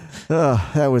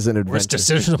that was an adventure. Worst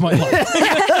decision of my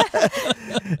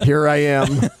life. Here I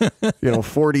am,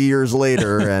 40 years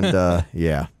later, and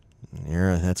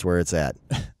that's where it's at.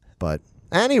 But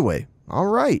anyway, all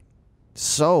right.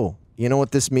 So you know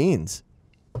what this means?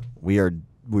 We're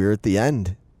at the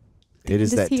end. It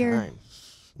is that time.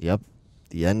 Yep,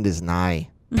 the end is nigh.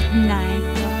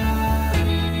 9.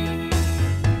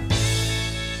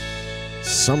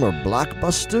 Summer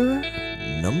Blockbuster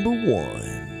number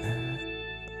 1.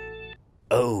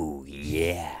 Oh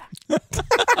yeah.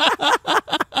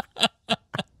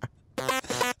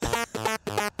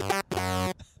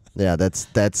 Yeah, that's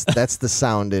the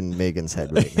sound in Megan's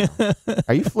head right now.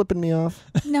 Are you flipping me off?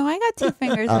 No, I got 2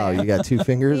 fingers. Oh, there. you got 2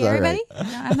 fingers? Hey, all everybody? right.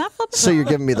 No, I'm not flipping. So you're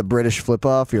giving me the British flip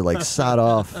off? You're like, sod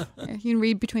off. You can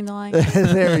read between the lines.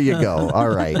 There you go. All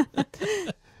right.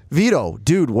 Vito,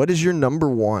 dude, what is your number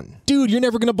 1? Dude, you're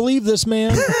never going to believe this,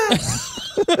 man.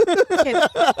 Okay.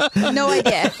 No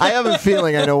idea. I have a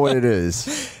feeling I know what it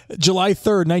is. July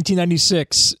 3rd,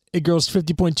 1996. It grossed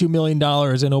 $50.2 million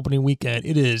in opening weekend.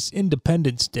 It is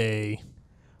Independence Day.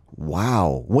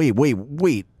 Wow. Wait.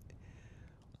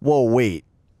 Whoa,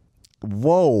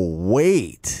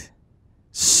 wait.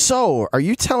 So, are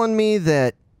you telling me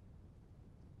that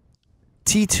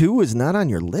T2 is not on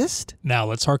your list? Now,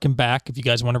 let's harken back if you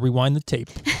guys want to rewind the tape.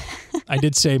 I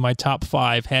did say my top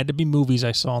 5 had to be movies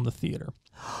I saw in the theater.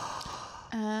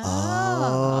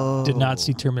 Oh. Did not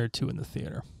see Terminator 2 in the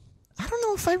theater. I don't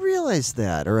know if I realized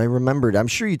that or I remembered. I'm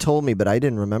sure you told me, but I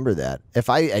didn't remember that.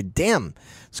 Damn,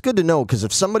 it's good to know, because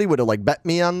if somebody would have bet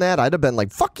me on that, I'd have been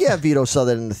like, fuck yeah, Vito saw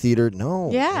that in the theater.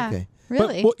 No. Yeah. Okay.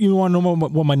 Really? But you want to know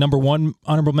what my number 1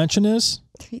 honorable mention is?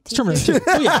 It's Terminator 2.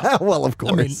 Oh, yeah. Well, of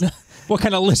course. I mean, what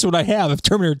kind of list would I have if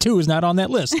Terminator 2 is not on that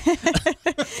list?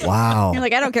 Wow. You're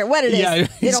like, I don't care what it is. Yeah,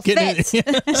 It'll fit.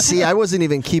 See, I wasn't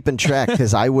even keeping track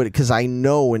because I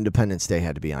know Independence Day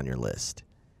had to be on your list.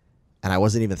 And I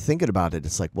wasn't even thinking about it.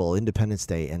 It's like, well, Independence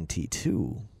Day and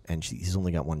T2. And he's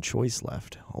only got 1 choice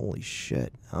left. Holy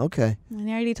shit. Okay. And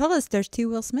he already told us there's 2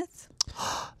 Will Smiths.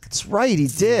 That's right, he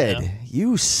did. Yeah.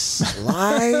 You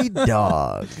sly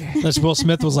dog. Unless Will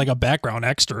Smith was like a background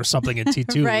extra or something in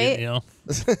T2. Right?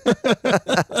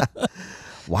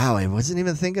 Wow, I wasn't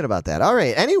even thinking about that. All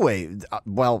right. Anyway,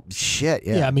 well, shit.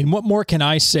 Yeah. Yeah, I mean, what more can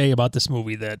I say about this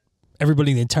movie that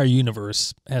everybody in the entire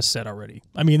universe has said already.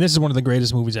 I mean, this is one of the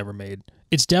greatest movies ever made.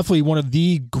 It's definitely one of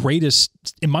the greatest,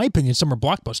 in my opinion, summer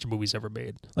blockbuster movies ever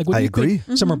made. Like, what do I you agree.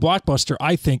 think? Summer blockbuster,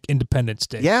 I think Independence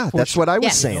Day. Yeah, that's what I was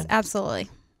Yes, saying. absolutely.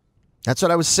 That's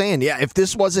what I was saying. Yeah, if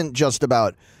this wasn't just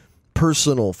about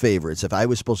personal favorites, if I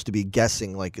was supposed to be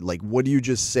guessing, like what do you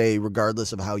just say,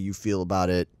 regardless of how you feel about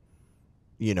it,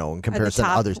 you know, in comparison to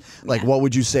top, others, like what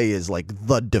would you say is like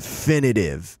the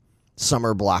definitive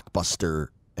summer blockbuster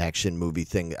action movie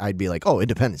thing? I'd be like, oh,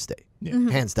 Independence Day,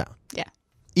 hands down. Yeah.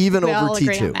 Even We over all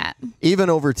agree on T2. that. Even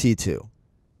over T2.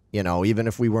 You know, even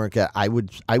if we weren't, I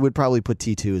would probably put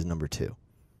T2 as number 2.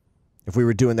 If we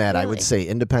were doing that, I would Really? say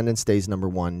Independence Day's number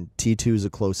 1, T2 is a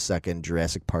close second,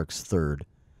 Jurassic Park's third.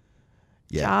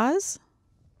 Yeah. Jaws?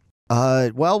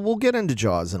 Well, we'll get into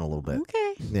Jaws in a little bit.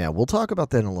 Okay. Yeah, we'll talk about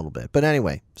that in a little bit. But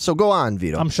anyway, so go on,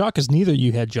 Vito. I'm shocked because neither of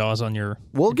you had Jaws on your.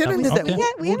 We'll get into that. Okay.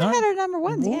 We haven't had our number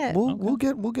ones yet. We'll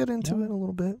get into it a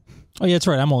little bit. Oh, yeah, that's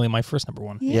right. I'm only my first number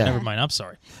 1. Yeah. Never mind. I'm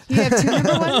sorry. You have 2 number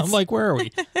ones? I'm like, where are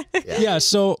we? Yeah.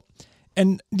 So,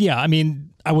 and yeah, I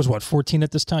mean, I was 14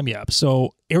 at this time? Yeah.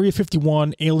 So, Area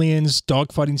 51, aliens,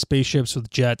 dogfighting spaceships with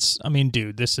jets. I mean,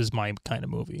 dude, this is my kind of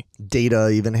movie. Data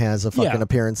even has a fucking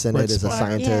appearance in Red it as a Spot.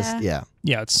 scientist. Yeah. Yeah.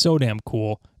 Yeah, it's so damn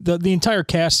cool. The entire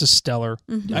cast is stellar.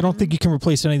 I don't think you can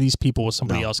replace any of these people with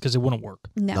somebody else because it wouldn't work.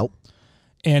 No. Nope.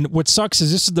 And what sucks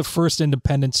is this is the first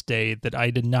Independence Day that I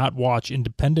did not watch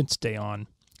Independence Day on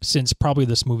since probably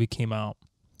this movie came out.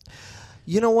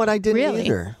 You know what? I didn't Really?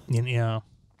 either. And yeah,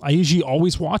 I usually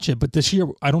always watch it, but this year,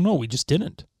 I don't know, we just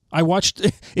didn't. I watched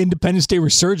Independence Day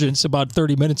Resurgence, about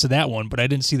 30 minutes of that one, but I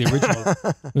didn't see the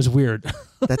original. It was weird.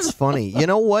 That's funny. You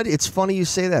know what? It's funny you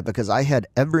say that because I had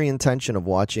every intention of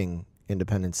watching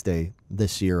Independence Day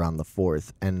this year on the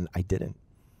 4th, and I didn't.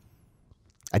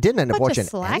 I didn't end up Bunch of watching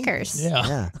slackers. anything. Yeah.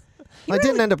 Yeah. I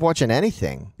didn't end up watching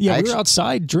anything. Yeah, I we actually- were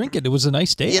outside drinking. It was a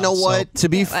nice day. You know out, so- what? To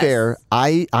be fair,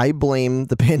 I blame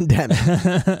the pandemic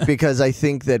because I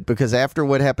think that because after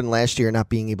what happened last year, not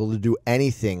being able to do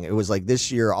anything, it was like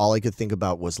this year, all I could think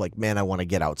about was like, man, I want to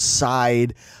get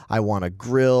outside. I want to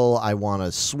grill. I want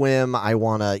to swim. I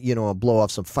want to, you know, blow off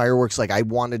some fireworks. Like I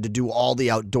wanted to do all the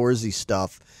outdoorsy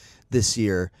stuff this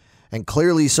year. And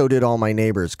clearly so did all my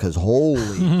neighbors because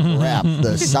holy crap,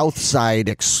 the south side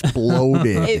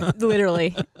exploded. It,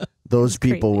 literally. Those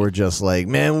people were just like,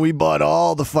 man, we bought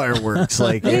all the fireworks.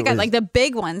 Like, They it got was- like the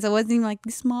big ones. It wasn't even like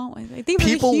the small ones. Like, they were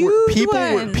people the were huge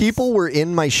ones. people were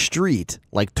in my street,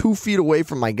 like 2 feet away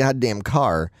from my goddamn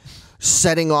car,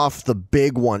 setting off the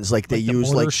big ones, like they the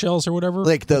use mortar like shells or whatever.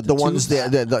 like the tubes? ones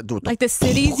the like the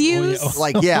cities use. yeah.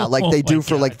 like yeah, like Oh they my do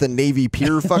for God. like the Navy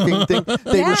Pier fucking thing.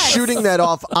 They were Yes. shooting that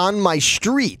off on my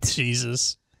street.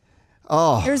 Jesus.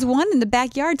 Oh, There's one in the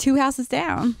backyard, 2 houses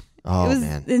down. oh It was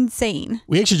man. insane.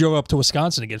 We actually drove up to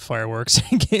Wisconsin to get fireworks.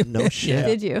 No shit.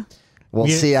 Did you? Well,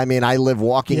 We- see, I mean, I live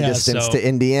walking Yeah, distance so- to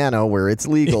Indiana where it's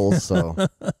legal, so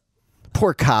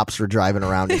poor cops were driving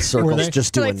around in circles they?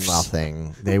 just They're doing like,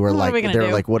 nothing. They were what are like, we gonna they're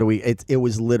do? like, what do we? It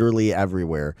was literally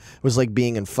everywhere. It was like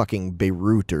being in fucking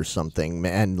Beirut or something,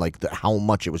 man. Like how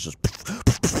much it was just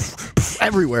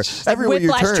everywhere, everywhere you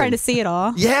Whiplash turn. trying to see it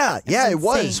all. Yeah, it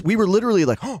was. insane. We were literally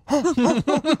like, look at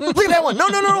that one. No,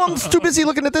 I'm too busy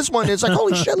looking at this one. It's like,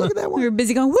 holy shit, look at that We one. were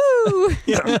busy going, woo!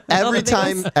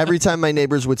 Every time my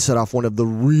neighbors would set off one of the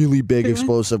really big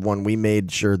explosive one, we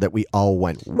made sure that we all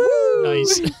went woo.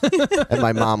 Nice. And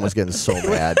my mom was getting so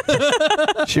mad.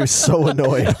 She was so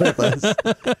annoyed with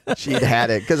us. She'd had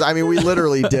it because I mean we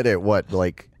literally did it. What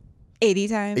 80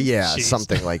 times. yeah, Jeez.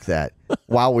 something like that.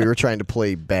 While we were trying to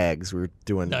play bags, we were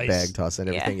doing Nice. bag toss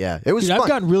and Yeah. everything. Yeah, it was Dude, fun. I've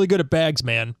gotten really good at bags,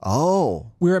 man. Oh,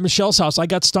 We were at Michelle's house. I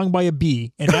got stung by a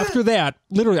bee. And after that,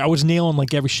 literally, I was nailing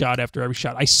like every shot after every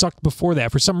shot. I sucked before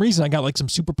that. For some reason, I got like some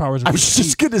superpowers. with I was the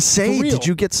just bee. gonna say, For real. did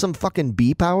you get some fucking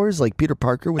bee powers like Peter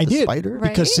Parker with I the did. spider? Right.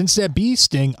 Because since that bee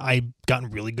sting, I've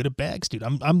gotten really good at bags, dude.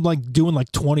 I'm like doing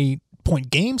like 20-point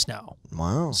games now.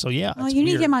 Wow, So yeah. Well, it's you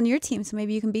need weird. him on your team, so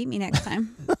maybe you can beat me next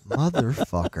time.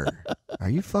 motherfucker! Are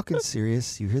you fucking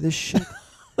serious? You hear this shit?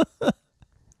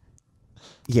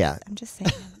 Yeah, I'm just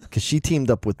saying. because she teamed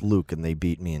up with Luke and they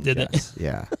beat me and Did they? Jess.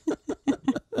 Yeah,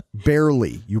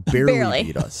 barely. You barely Barely.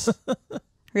 beat us.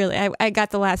 Really, I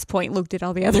got the last point. Luke did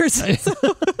all the others.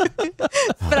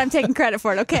 But I'm taking credit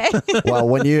for it, okay?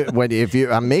 Well,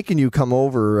 I'm making you come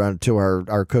over to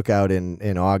our cookout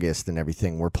in August and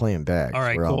everything. We're playing bags. All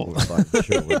right, We're cool. we're fun.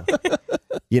 Sure will.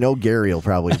 You know, Gary will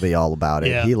probably be all about it.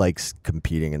 Yeah. He likes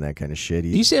competing in that kind of shit. They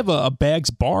used to have a bags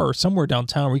bar somewhere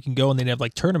downtown where you can go and they'd have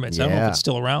like tournaments. I don't know if Yeah. it's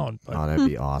still around. But Oh, that'd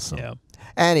be awesome. yeah.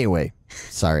 Anyway,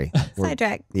 sorry.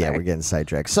 Sidetrack. Yeah, Sorry. we're getting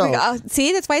sidetracked. So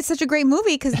See, that's why it's such a great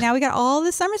movie, because now we got all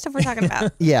the summer stuff we're talking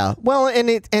about. yeah, well, and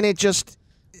it just.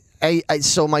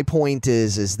 So my point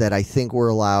is that I think we're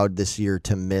allowed this year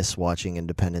to miss watching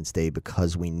Independence Day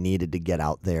because we needed to get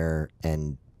out there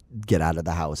and get out of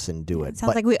the house and do it.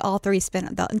 Sounds like we all three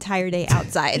spent the entire day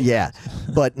outside. Yeah,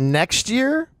 but next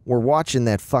year we're watching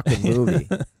that fucking movie.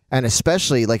 And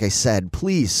especially, like I said,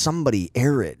 please, somebody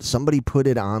air it. Somebody put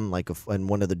it on like in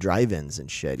one of the drive-ins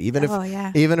and shit. Even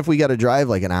if we got to drive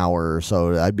like an hour or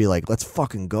so, I'd be like, let's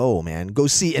fucking go, man. Go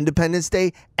see Independence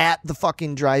Day at the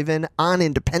fucking drive-in on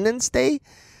Independence Day.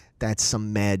 That's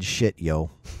some mad shit,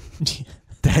 yo.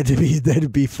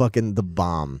 That'd be fucking the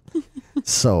bomb.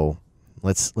 So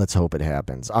let's hope it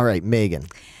happens. All right, Megan.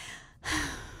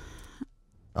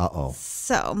 Uh-oh.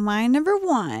 So my number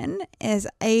one is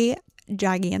a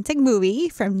gigantic movie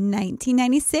from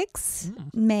 1996,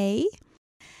 May.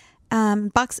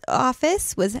 Box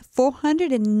office was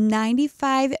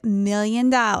 $495 million.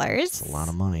 That's a lot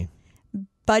of money.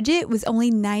 Budget was only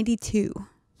 $92.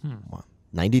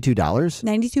 $92?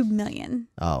 $92 million.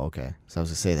 Oh, okay. So I was going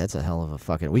to say, that's a hell of a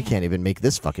fucking... We can't even make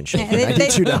this fucking shit for Yeah,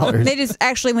 $92. They just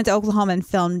actually went to Oklahoma and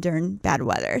filmed during bad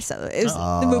weather. So it was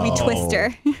the movie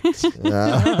Twister.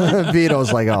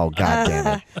 Vito's like, oh, God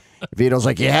damn it. Vito's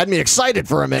like, you had me excited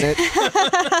for a minute.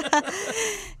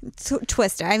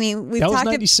 Twister. I mean, we've that was talked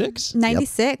 96?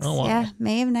 96. Oh, wow. Yeah,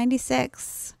 May of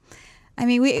 96. I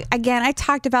mean, I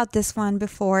talked about this one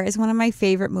before. It's one of my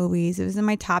favorite movies. It was in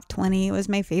my top 20. It was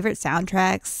my favorite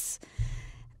soundtracks.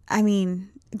 I mean,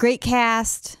 great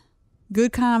cast,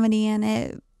 good comedy in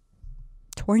it,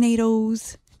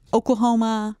 tornadoes,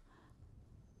 Oklahoma.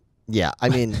 Yeah, I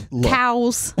mean, look.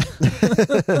 Cows.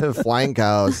 Flying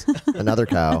cows. Another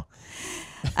cow.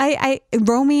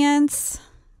 Romance.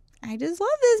 I just love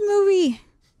this movie.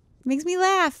 It makes me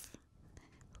laugh.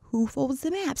 Who folds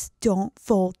the maps? Don't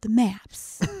fold the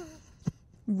maps.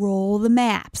 Roll the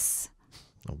maps.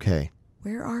 Okay.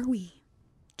 Where are we?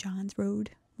 John's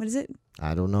Road. What is it?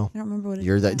 I don't know. I don't remember what it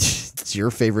is. It's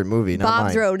your favorite movie, not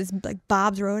Bob's mine. Road is like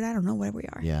Bob's Road. I don't know where we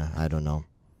are. Yeah, I don't know.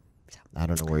 I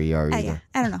don't know where you are either.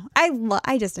 I don't know.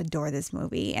 I just adore this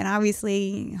movie, and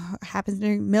obviously it happens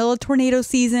during the middle of tornado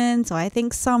season, so I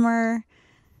think summer.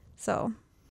 So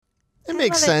it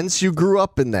makes sense. You grew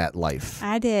up in that life.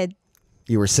 I did.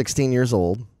 You were 16 years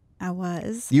old. I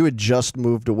was. You had just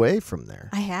moved away from there.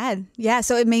 I had. Yeah,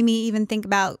 so it made me even think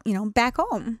about, back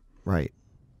home. Right.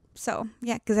 So,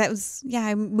 yeah, because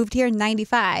I moved here in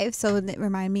 95, so it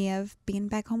reminded me of being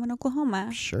back home in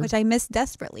Oklahoma, Sure. which I missed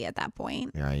desperately at that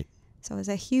point. Right. So it was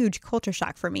a huge culture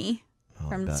shock for me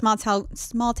from bet. small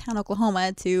town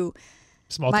Oklahoma to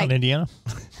Small town Indiana?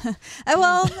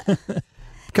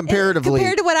 Comparatively.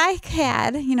 compared to what I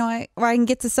had, where I can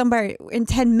get to somewhere in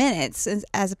 10 minutes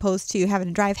as opposed to having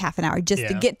to drive half an hour just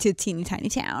to get to a teeny tiny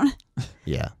town.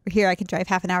 Yeah. Where here I could drive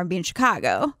half an hour and be in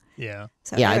Chicago. Yeah.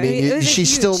 So Yeah, I mean, it was a she huge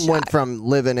still went shock. from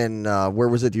living in, where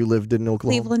was it you lived in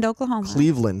Oklahoma? Cleveland, Oklahoma.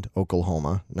 Cleveland,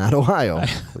 Oklahoma. Not Ohio.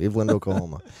 Cleveland,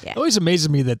 Oklahoma. Yeah. It always amazes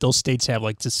me that those states have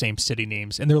like the same city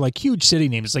names, and they're like huge city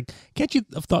names. Like, can't you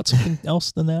have thought something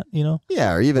else than that?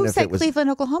 Yeah, or even Who if said it was... Cleveland,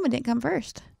 Oklahoma didn't come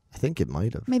first? I think it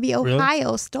might have. Maybe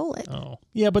Ohio stole it. Oh,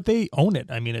 yeah, but they own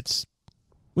it. I mean, it's.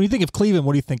 When you think of Cleveland,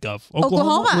 what do you think of?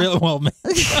 Oklahoma. Really? Well, man.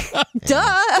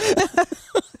 Duh.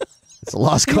 It's a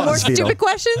lost Any more cause, Vito. stupid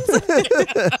questions?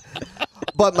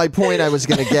 But my point I was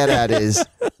going to get at is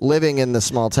living in the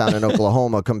small town in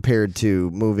Oklahoma compared to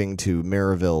moving to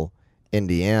Maryville,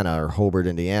 Indiana, or Hobart,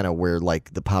 Indiana, where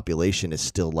like the population is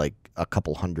still like a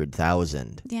couple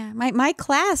 100,000. Yeah, my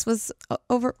class was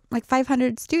over like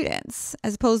 500 students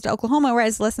as opposed to Oklahoma, where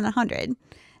it's less than 100.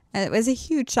 And it was a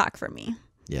huge shock for me.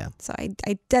 Yeah. So I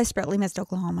desperately missed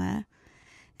Oklahoma.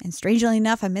 And strangely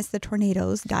enough, I missed the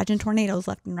tornadoes, dodging tornadoes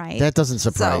left and right. That doesn't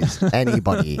surprise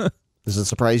anybody. Does it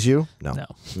surprise you? No.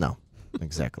 No.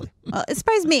 Exactly. Well, it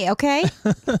surprised me, okay?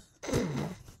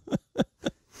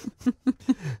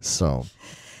 So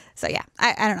yeah,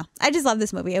 I don't know. I just love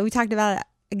this movie. We talked about it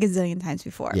a gazillion times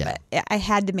before, Yeah. but I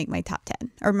had to make my top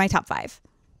 10 or my top 5.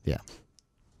 yeah.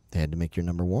 They had to make your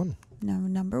number one. No,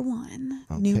 number 1,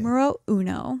 Okay. numero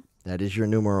uno. That is your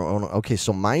numero uno. Okay,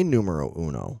 so my numero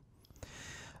uno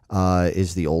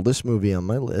is the oldest movie on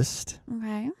my list.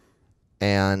 Okay.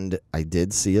 And I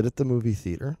did see it at the movie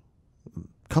theater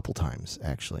a couple times,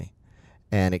 actually.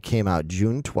 And it came out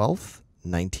June 12th,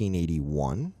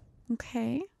 1981.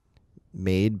 Okay.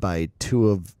 Made by two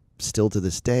of, still to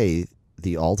this day,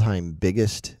 the all-time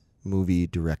biggest movie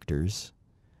directors,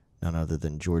 none other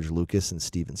than George Lucas and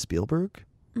Steven Spielberg.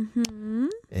 Mm-hmm.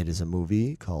 It is a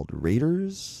movie called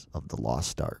Raiders of the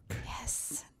Lost Ark.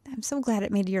 Yes. I'm so glad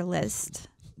it made your list.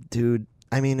 Dude,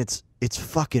 I mean, it's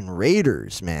fucking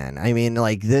Raiders, man. I mean,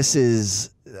 like, this is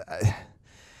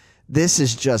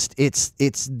just,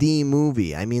 it's the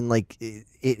movie. I mean, like,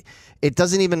 it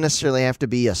doesn't even necessarily have to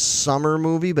be a summer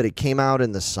movie, but it came out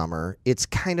in the summer. It's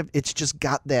just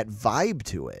got that vibe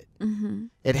to it. Mm-hmm.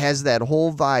 It has that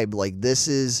whole vibe. Like,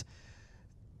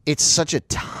 it's such a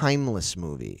timeless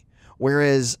movie.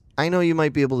 Whereas I know you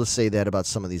might be able to say that about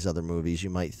some of these other movies. You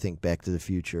might think Back to the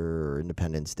Future or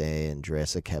Independence Day and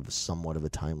Jurassic have somewhat of a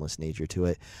timeless nature to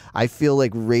it. I feel like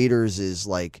Raiders is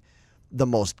like the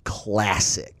most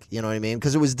classic, you know what I mean?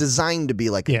 Because it was designed to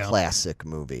be like a classic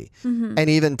movie. Mm-hmm.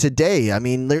 And even today, I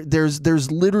mean,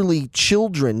 there's literally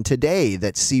children today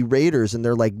that see Raiders and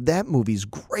they're like, that movie's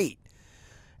great.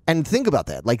 And think about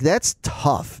that. Like, that's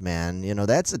tough, man. You know,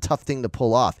 that's a tough thing to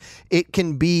pull off.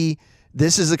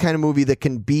 This is the kind of movie that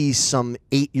can be some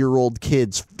 8-year-old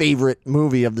kid's favorite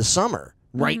movie of the summer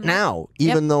right now,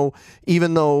 even though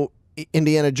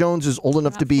Indiana Jones is old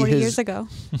enough to be 40 years ago.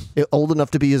 old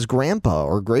enough to be his grandpa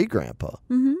or great grandpa.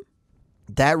 Mm-hmm.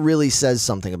 That really says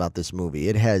something about this movie.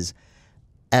 It has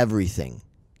everything.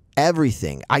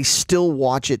 Everything. I still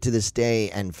watch it to this day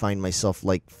and find myself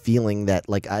like feeling that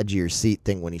like edge of your seat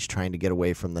thing when he's trying to get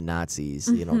away from the Nazis,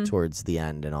 you know, towards the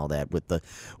end and all that with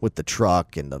the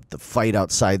truck and the fight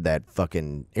outside that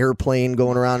fucking airplane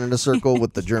going around in a circle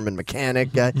with the German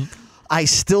mechanic guy. I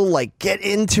still like get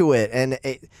into it, and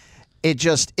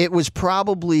it was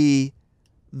probably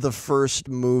the first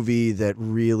movie that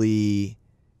really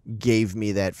gave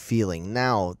me that feeling.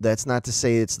 Now, that's not to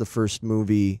say it's the first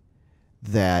movie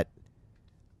that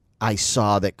I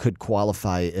saw that could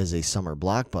qualify as a summer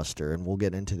blockbuster, and we'll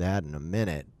get into that in a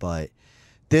minute, but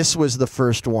this was the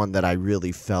first one that I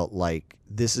really felt like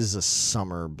this is a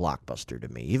summer blockbuster to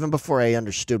me, even before I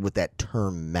understood what that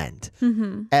term meant.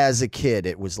 Mm-hmm. As a kid,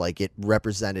 it was like it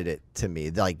represented it to me.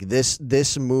 Like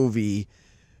this movie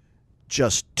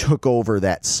just took over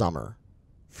that summer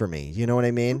for me. You know what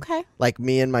I mean? Okay. Like,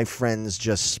 me and my friends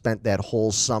just spent that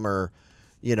whole summer,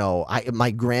 you know, my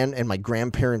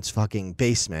grandparents' fucking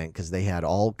basement, because they had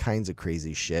all kinds of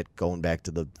crazy shit going back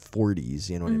to the 40s.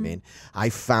 You know what I mean? I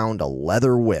found a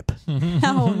leather whip.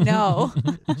 Oh, no.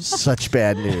 Such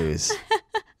bad news.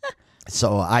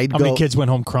 So How many kids went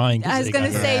home crying? I was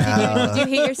going to say, did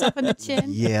you hit yourself in the chin?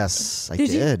 Yes, I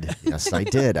did. Yes, I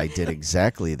did. I did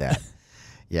exactly that.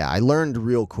 Yeah, I learned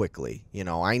real quickly. You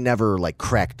know, I never like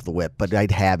cracked the whip, but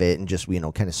I'd have it and just, you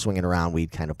know, kind of swing it around.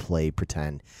 We'd kind of play,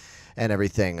 pretend, and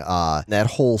everything. That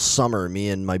whole summer, me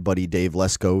and my buddy Dave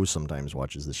Lesko, who sometimes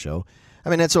watches the show, I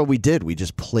mean, that's what we did. We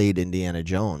just played Indiana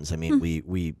Jones. I mean,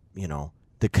 we you know,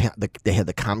 they had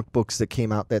the comic books that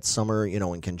came out that summer, you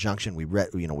know, in conjunction. We read,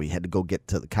 you know, we had to go get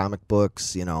to the comic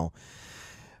books, you know.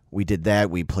 We did that.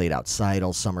 We played outside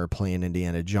all summer playing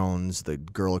Indiana Jones. The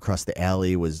girl across the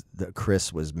alley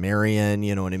Chris was Marion,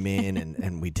 you know what I mean?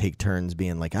 And we'd take turns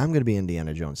being like, I'm going to be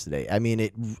Indiana Jones today. I mean,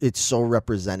 it so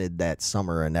represented that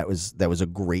summer, and that was a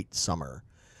great summer.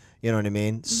 You know what I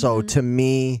mean? Mm-hmm. So to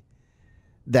me,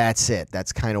 that's it.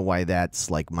 That's kind of why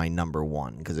that's like my number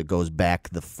one, because it goes back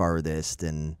the farthest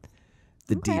and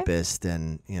the deepest,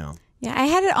 and, you know. Yeah, I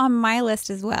had it on my list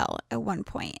as well at one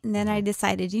point, and then I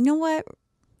decided, you know what?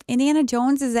 Indiana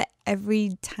Jones is an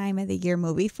every time of the year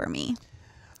movie for me,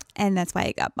 and that's why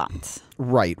it got bumped.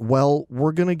 Right. Well,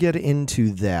 we're going to get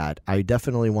into that. I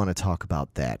definitely want to talk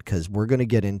about that, because we're going to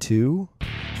get into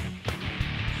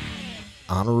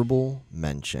honorable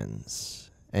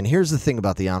mentions. And here's the thing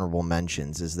about the honorable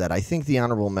mentions is that I think the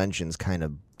honorable mentions kind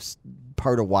of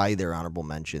part of why they're honorable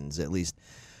mentions, at least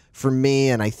for me,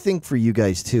 and I think for you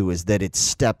guys too, is that it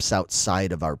steps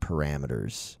outside of our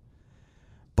parameters.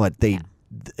 But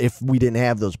if we didn't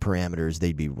have those parameters,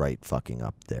 they'd be right fucking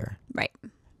up there. Right.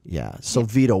 Yeah. So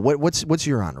Vito, what's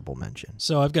your honorable mention?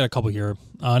 So I've got a couple here.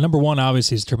 Number one,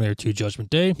 obviously, is Terminator 2 Judgment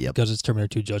Day, because it's Terminator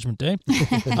 2 Judgment Day.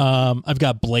 I've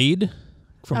got Blade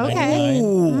from 99.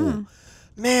 Ooh.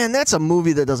 Man, that's a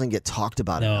movie that doesn't get talked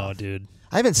about enough. No, dude.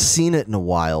 I haven't seen it in a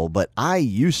while, but I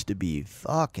used to be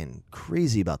fucking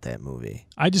crazy about that movie.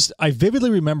 I vividly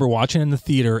remember watching it in the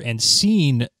theater and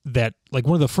seeing that, like,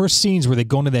 one of the first scenes where they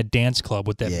go into that dance club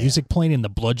with that music playing and the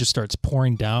blood just starts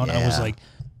pouring down. I was like,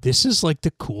 this is like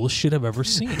the coolest shit I've ever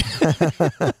seen.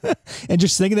 And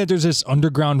just thinking that there's this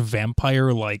underground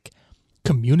vampire like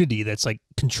community that's like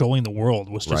controlling the world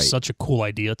was just such a cool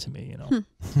idea to me, you know.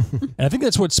 And I think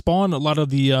that's what spawned a lot of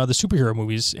the superhero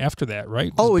movies after that,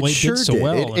 right? Oh, Blade it sure did. So did.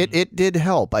 well, It did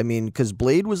help. I mean, because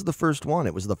Blade was the first one.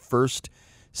 It was the first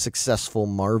successful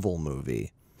Marvel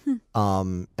movie.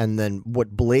 And then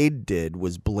what Blade did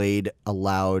was Blade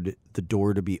allowed the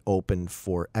door to be open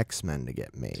for X-Men to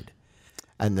get made.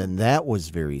 And then that was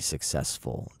very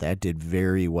successful. That did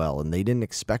very well. And they didn't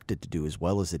expect it to do as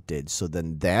well as it did. So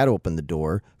then that opened the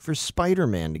door for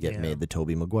Spider-Man to get made, the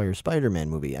Tobey Maguire Spider-Man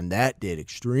movie. And that did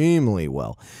extremely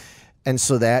well. And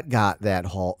so that got that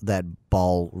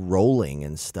ball rolling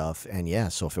and stuff. And yeah,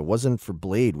 so if it wasn't for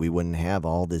Blade, we wouldn't have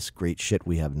all this great shit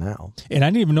we have now. And I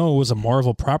didn't even know it was a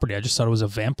Marvel property. I just thought it was a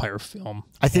vampire film.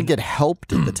 I think it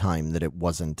helped at the time that it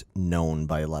wasn't known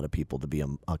by a lot of people to be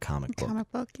a comic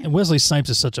book. Yeah. And Wesley Snipes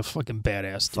is such a fucking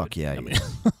badass dude. Fuck yeah. I mean,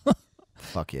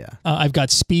 fuck yeah. I've got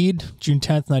Speed, June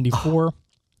 10th, 94.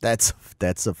 That's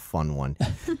a fun one.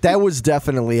 That was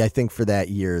definitely, I think for that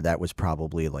year, that was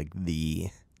probably like the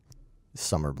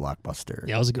summer blockbuster.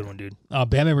 Yeah, that was a good one, dude.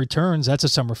 Batman Returns, that's a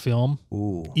summer film.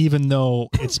 Ooh. Even though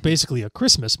it's basically a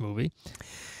Christmas movie.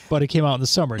 But it came out in the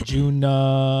summer, June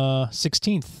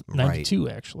 16th, 92,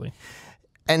 actually.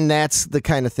 And that's the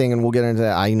kind of thing, and we'll get into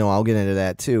that. I know I'll get into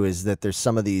that too, is that there's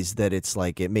some of these that it's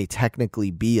like it may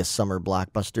technically be a summer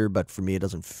blockbuster, but for me it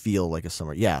doesn't feel like a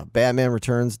summer. Yeah, Batman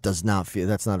Returns does not feel,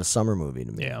 that's not a summer movie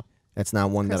to me. Yeah. That's not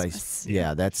one Christmas. that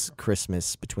yeah, that's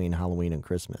Christmas, between Halloween and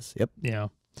Christmas. Yep. Yeah.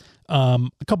 A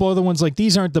couple other ones, like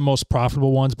these aren't the most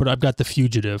profitable ones, but I've got The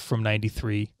Fugitive from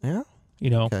 93. Yeah. You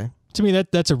know, Okay. to me,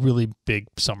 that's a really big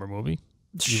summer movie.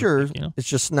 Sure. Think, you know? It's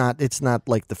just not, it's not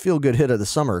like the feel good hit of the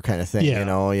summer kind of thing, Yeah. you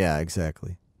know? Yeah,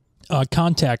 exactly.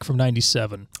 Contact from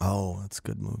 97. Oh, that's a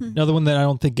good movie. Another one that I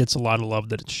don't think gets a lot of love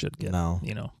that it should get. No.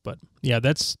 You know, but yeah,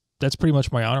 that's pretty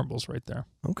much my honorables right there.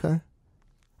 Okay.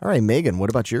 All right, Megan,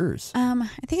 what about yours? I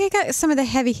think I got some of the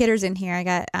heavy hitters in here. I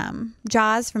got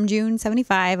Jaws from June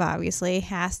 75, obviously,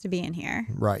 has to be in here.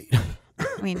 Right.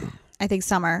 I mean, I think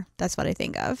summer, that's what I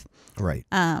think of. Right.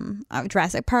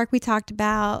 Jurassic Park we talked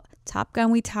about, Top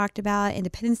Gun we talked about,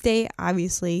 Independence Day,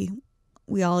 obviously,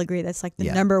 we all agree that's like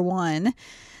the number one.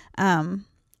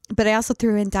 But I also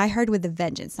threw in Die Hard with a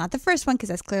Vengeance. Not the first one, because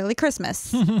that's clearly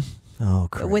Christmas. Oh,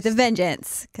 but with a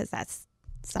Vengeance, because that's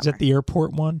summer. Is that the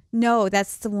airport one? No,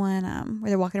 that's the one where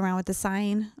they're walking around with the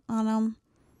sign on them.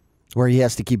 Where he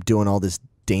has to keep doing all this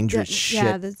dangerous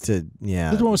Yeah, shit to,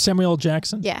 The one with Samuel L.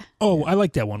 Jackson? Yeah. Oh, I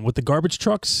like that one with the garbage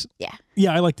trucks. Yeah.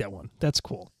 Yeah, I like that one. That's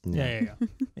cool. Yeah.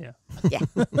 Yeah.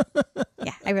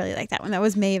 Yeah, I really like that one. That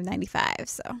was May of 95,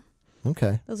 so.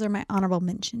 Okay. Those are my honorable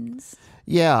mentions.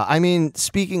 Yeah, I mean,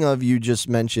 speaking of, you just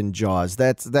mentioned Jaws.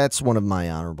 That's one of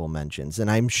my honorable mentions. And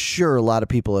I'm sure a lot of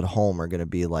people at home are going to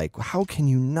be like, how can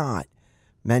you not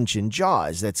mention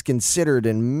Jaws? That's considered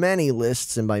in many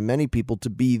lists and by many people to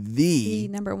be The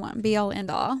number one, be all end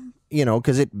all. you know,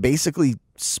 because it basically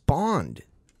spawned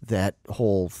that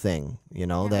whole thing, you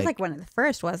know. That was like one of the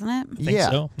first, wasn't it? I think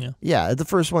so. Yeah. Yeah, the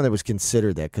first one that was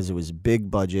considered that because it was big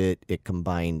budget. It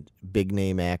combined big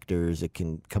name actors. It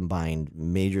combined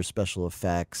major special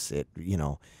effects. It, you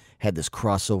know, had this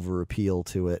crossover appeal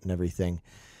to it and everything.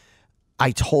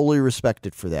 I totally respect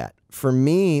it for that. For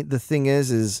me, the thing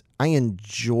is I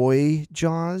enjoy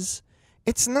Jaws.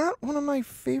 It's not one of my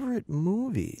favorite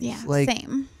movies. Yeah, like,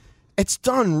 same. It's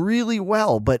done really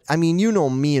well, but I mean, you know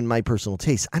me and my personal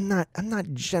taste. I'm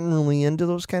not generally into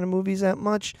those kind of movies that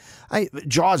much.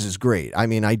 Jaws is great. I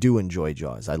mean, I do enjoy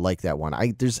Jaws. I like that one.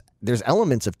 There's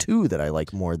elements of 2 that I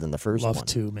like more than the first one. Love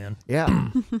 2, man. Yeah.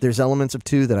 There's elements of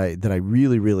 2 that I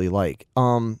really, really like.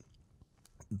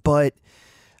 But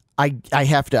I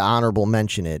have to honorable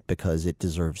mention it because it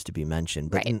deserves to be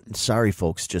mentioned. But sorry,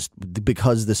 folks, just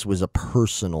because this was a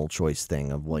personal choice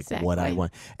thing of like what I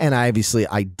want. And obviously,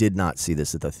 I did not see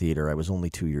this at the theater. I was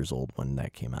only 2 years old when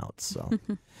that came out. So,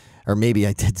 or maybe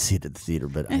I did see it at the theater,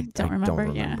 but I don't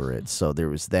remember it. So there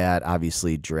was that.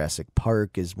 Obviously, Jurassic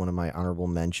Park is one of my honorable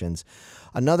mentions.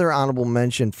 Another honorable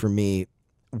mention for me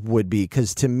would be,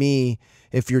 because to me,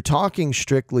 if you're talking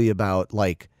strictly about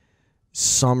like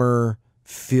summer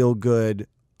feel good,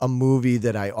 a movie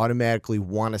that I automatically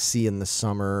want to see in the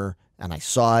summer, and I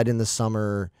saw it in the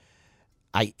summer,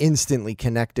 I instantly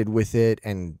connected with it,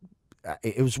 and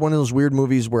it was one of those weird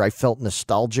movies where I felt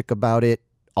nostalgic about it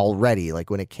already, like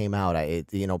when it came out,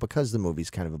 because the movie's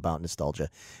kind of about nostalgia,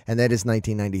 and that is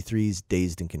 1993's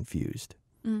Dazed and Confused.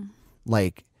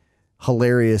 Like,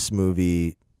 hilarious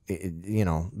movie,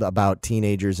 about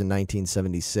teenagers in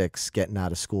 1976 getting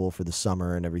out of school for the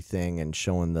summer and everything, and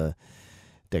showing the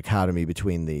dichotomy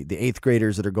between the 8th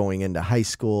graders that are going into high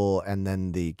school and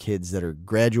then the kids that are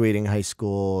graduating high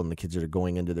school and the kids that are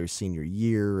going into their senior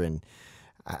year. And,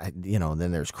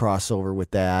 then there's crossover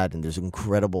with that. And there's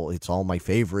incredible, it's all my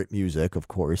favorite music, of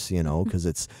course, because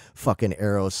it's fucking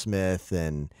Aerosmith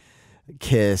and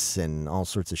Kiss and all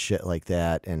sorts of shit like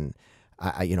that. And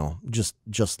I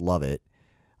just love it.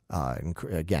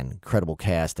 Again, incredible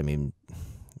cast. I mean,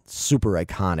 super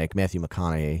iconic. Matthew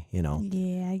McConaughey, you know,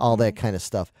 Yeah. all that kind of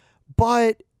stuff.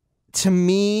 But to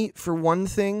me, for one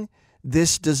thing,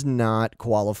 this does not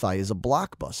qualify as a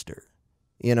blockbuster,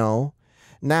 you know?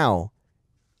 Now,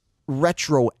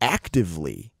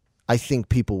 retroactively, I think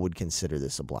people would consider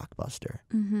this a blockbuster.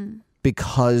 Mm-hmm.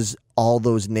 Because all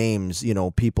those names, you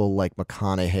know, people like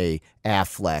McConaughey,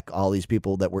 Affleck, all these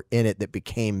people that were in it that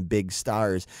became big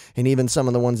stars, and even some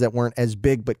of the ones that weren't as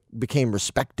big but became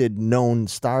respected, known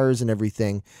stars and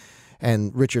everything.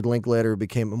 And Richard Linklater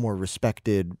became a more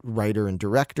respected writer and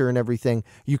director and everything.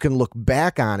 You can look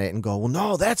back on it and go, well,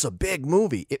 no, that's a big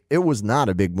movie. It was not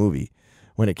a big movie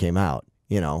when it came out.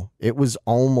 You know, it was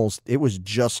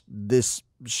just this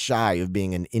shy of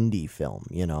being an indie film,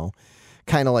 you know.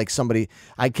 Kind of like somebody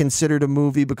I considered a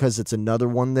movie because it's another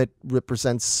one that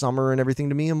represents summer and everything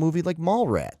to me, a movie like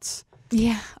Mallrats.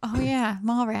 Yeah. Oh, yeah.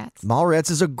 Mallrats.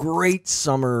 Mallrats is a great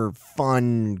summer,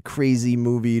 fun, crazy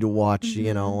movie to watch,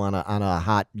 you know, on a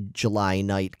hot July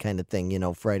night kind of thing, you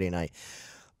know, Friday night.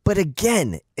 But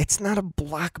again, it's not a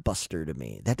blockbuster to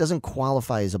me. That doesn't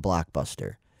qualify as a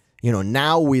blockbuster. You know,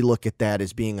 now we look at that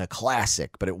as being a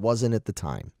classic, but it wasn't at the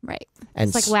time. Right. And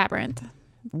It's like Labyrinth.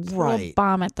 Right.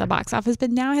 Bomb at the box office,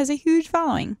 but now has a huge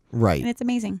following. Right. And it's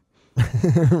amazing.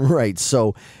 Right.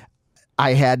 So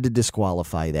I had to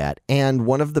disqualify that. And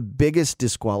one of the biggest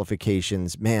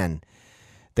disqualifications, man,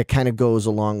 that kind of goes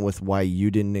along with why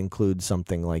you didn't include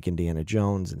something like Indiana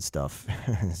Jones and stuff.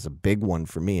 It's a big one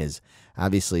for me is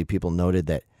obviously people noted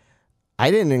that I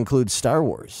didn't include Star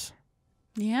Wars.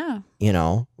 Yeah. You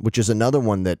know, which is another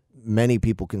one that many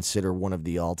people consider one of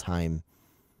the all-time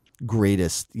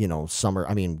greatest, you know, summer.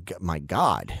 I mean, my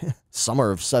God,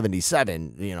 summer of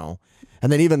 77, you know.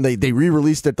 And then even they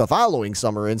re-released it the following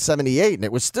summer in 78, and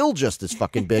it was still just as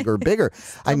fucking big or bigger.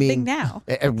 I mean, big now.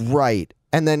 Right.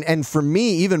 And for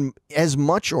me, even as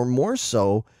much or more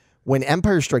so, when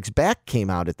Empire Strikes Back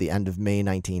came out at the end of May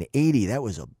 1980, that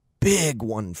was a big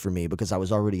one for me because I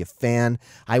was already a fan.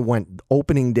 I went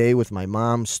opening day with my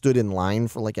mom, stood in line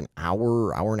for like an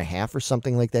hour and a half or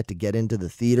something like that to get into the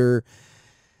theater.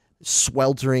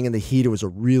 Sweltering in the heat. It was a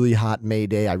really hot May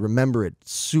day. I remember it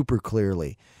super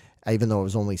clearly, even though I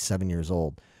was only 7 years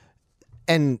old.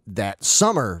 And that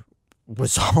summer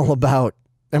was all about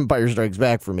Empire Strikes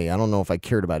Back for me. I don't know if I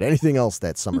cared about anything else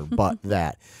that summer but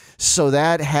that. So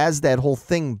that has that whole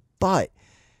thing. But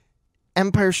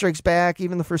Empire Strikes Back,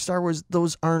 even the first Star Wars,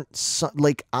 those aren't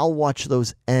like I'll watch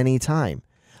those anytime.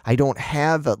 I don't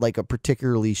have a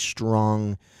particularly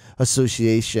strong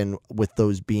association with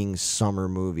those being summer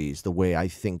movies the way I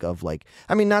think of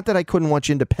not that I couldn't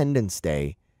watch Independence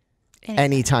Day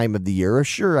any time of the year.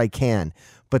 Sure, I can.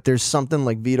 But there's something,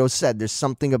 like Vito said, there's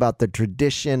something about the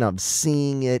tradition of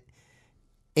seeing it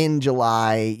in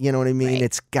July. You know what I mean? Right.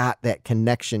 It's got that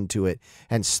connection to it.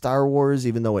 And Star Wars,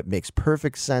 even though it makes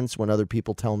perfect sense when other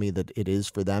people tell me that it is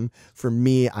for them, for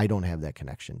me, I don't have that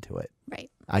connection to it.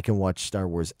 Right. I can watch Star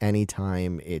Wars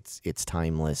anytime. It's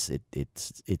timeless.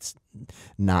 It's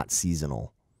not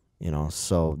seasonal, you know.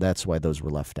 So that's why those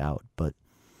were left out. But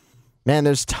man,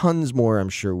 there's tons more. I'm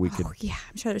sure we could. Yeah,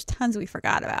 I'm sure there's tons we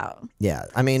forgot about. Yeah,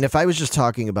 I mean, if I was just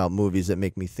talking about movies that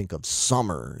make me think of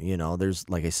summer, you know, there's,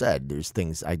 like I said, there's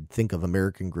things I'd think of.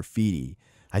 American Graffiti.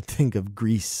 I'd think of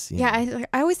Grease. Yeah,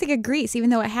 I always think of Grease,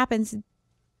 even though it happens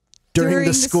during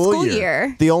the school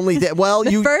year. The only day, well,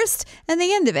 the first and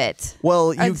the end of it.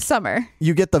 Well, summer.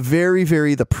 You get the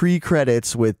the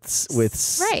pre-credits with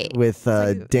Danny and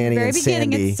Sandy. The very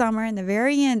beginning it's summer, and the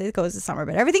very end it goes to summer,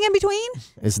 but everything in between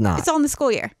is not. It's all in the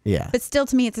school year. Yeah, but still,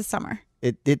 to me, it's a summer.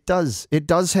 It does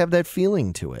have that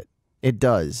feeling to it. It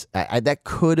does. That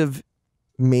could have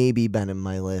maybe been in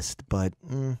my list, but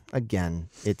again,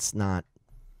 it's not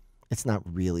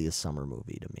really a summer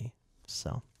movie to me.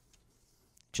 So.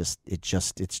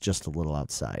 It's just a little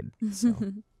outside. So,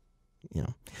 you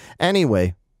know.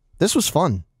 Anyway, this was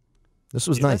fun. This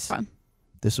was nice. Fun.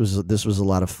 This was a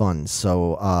lot of fun.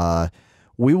 So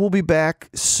we will be back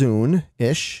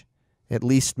soon-ish, at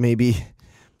least maybe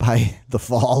by the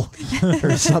fall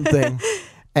or something.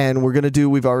 And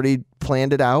we've already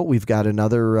planned it out. We've got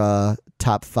another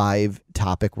top 5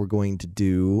 topic we're going to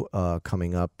do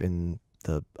coming up in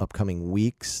the upcoming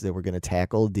weeks that we're going to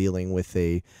tackle, dealing with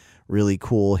a really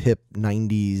cool hip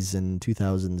 90s and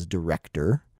 2000s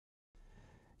director.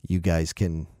 You guys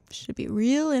should be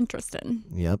real interesting.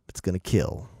 Yep, it's gonna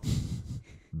kill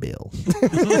Bill.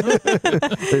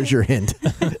 There's your hint.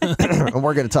 And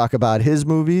we're gonna talk about his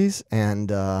movies, and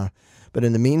but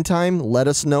in the meantime, let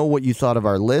us know what you thought of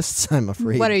our lists. I'm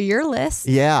afraid. What are your lists?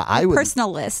 Yeah, I would.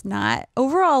 Personal list, not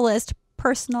overall list.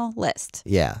 personal list.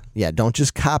 Yeah. Don't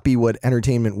just copy what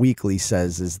Entertainment Weekly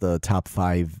says is the top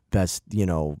 5 best,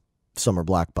 summer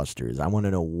blockbusters. I want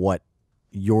to know what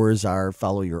yours are.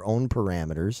 Follow your own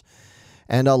parameters.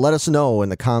 And let us know in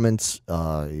the comments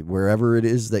wherever it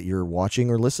is that you're watching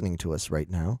or listening to us right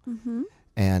now. Mm-hmm.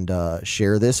 And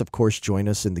share this. Of course, join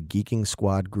us in the Geeking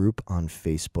Squad group on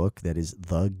Facebook. That is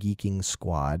The Geeking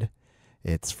Squad.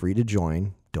 It's free to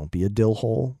join. Don't be a dill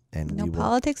hole. And No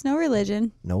politics, no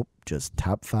religion. Nope. Just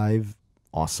top 5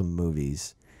 awesome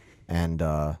movies and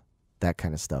that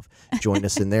kind of stuff. Join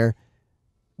us in there.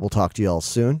 We'll talk to you all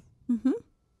soon. Mm-hmm.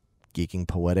 Geeking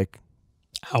Poetic.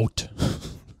 Out.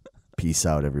 Peace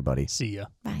out, everybody. See ya.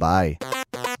 Bye.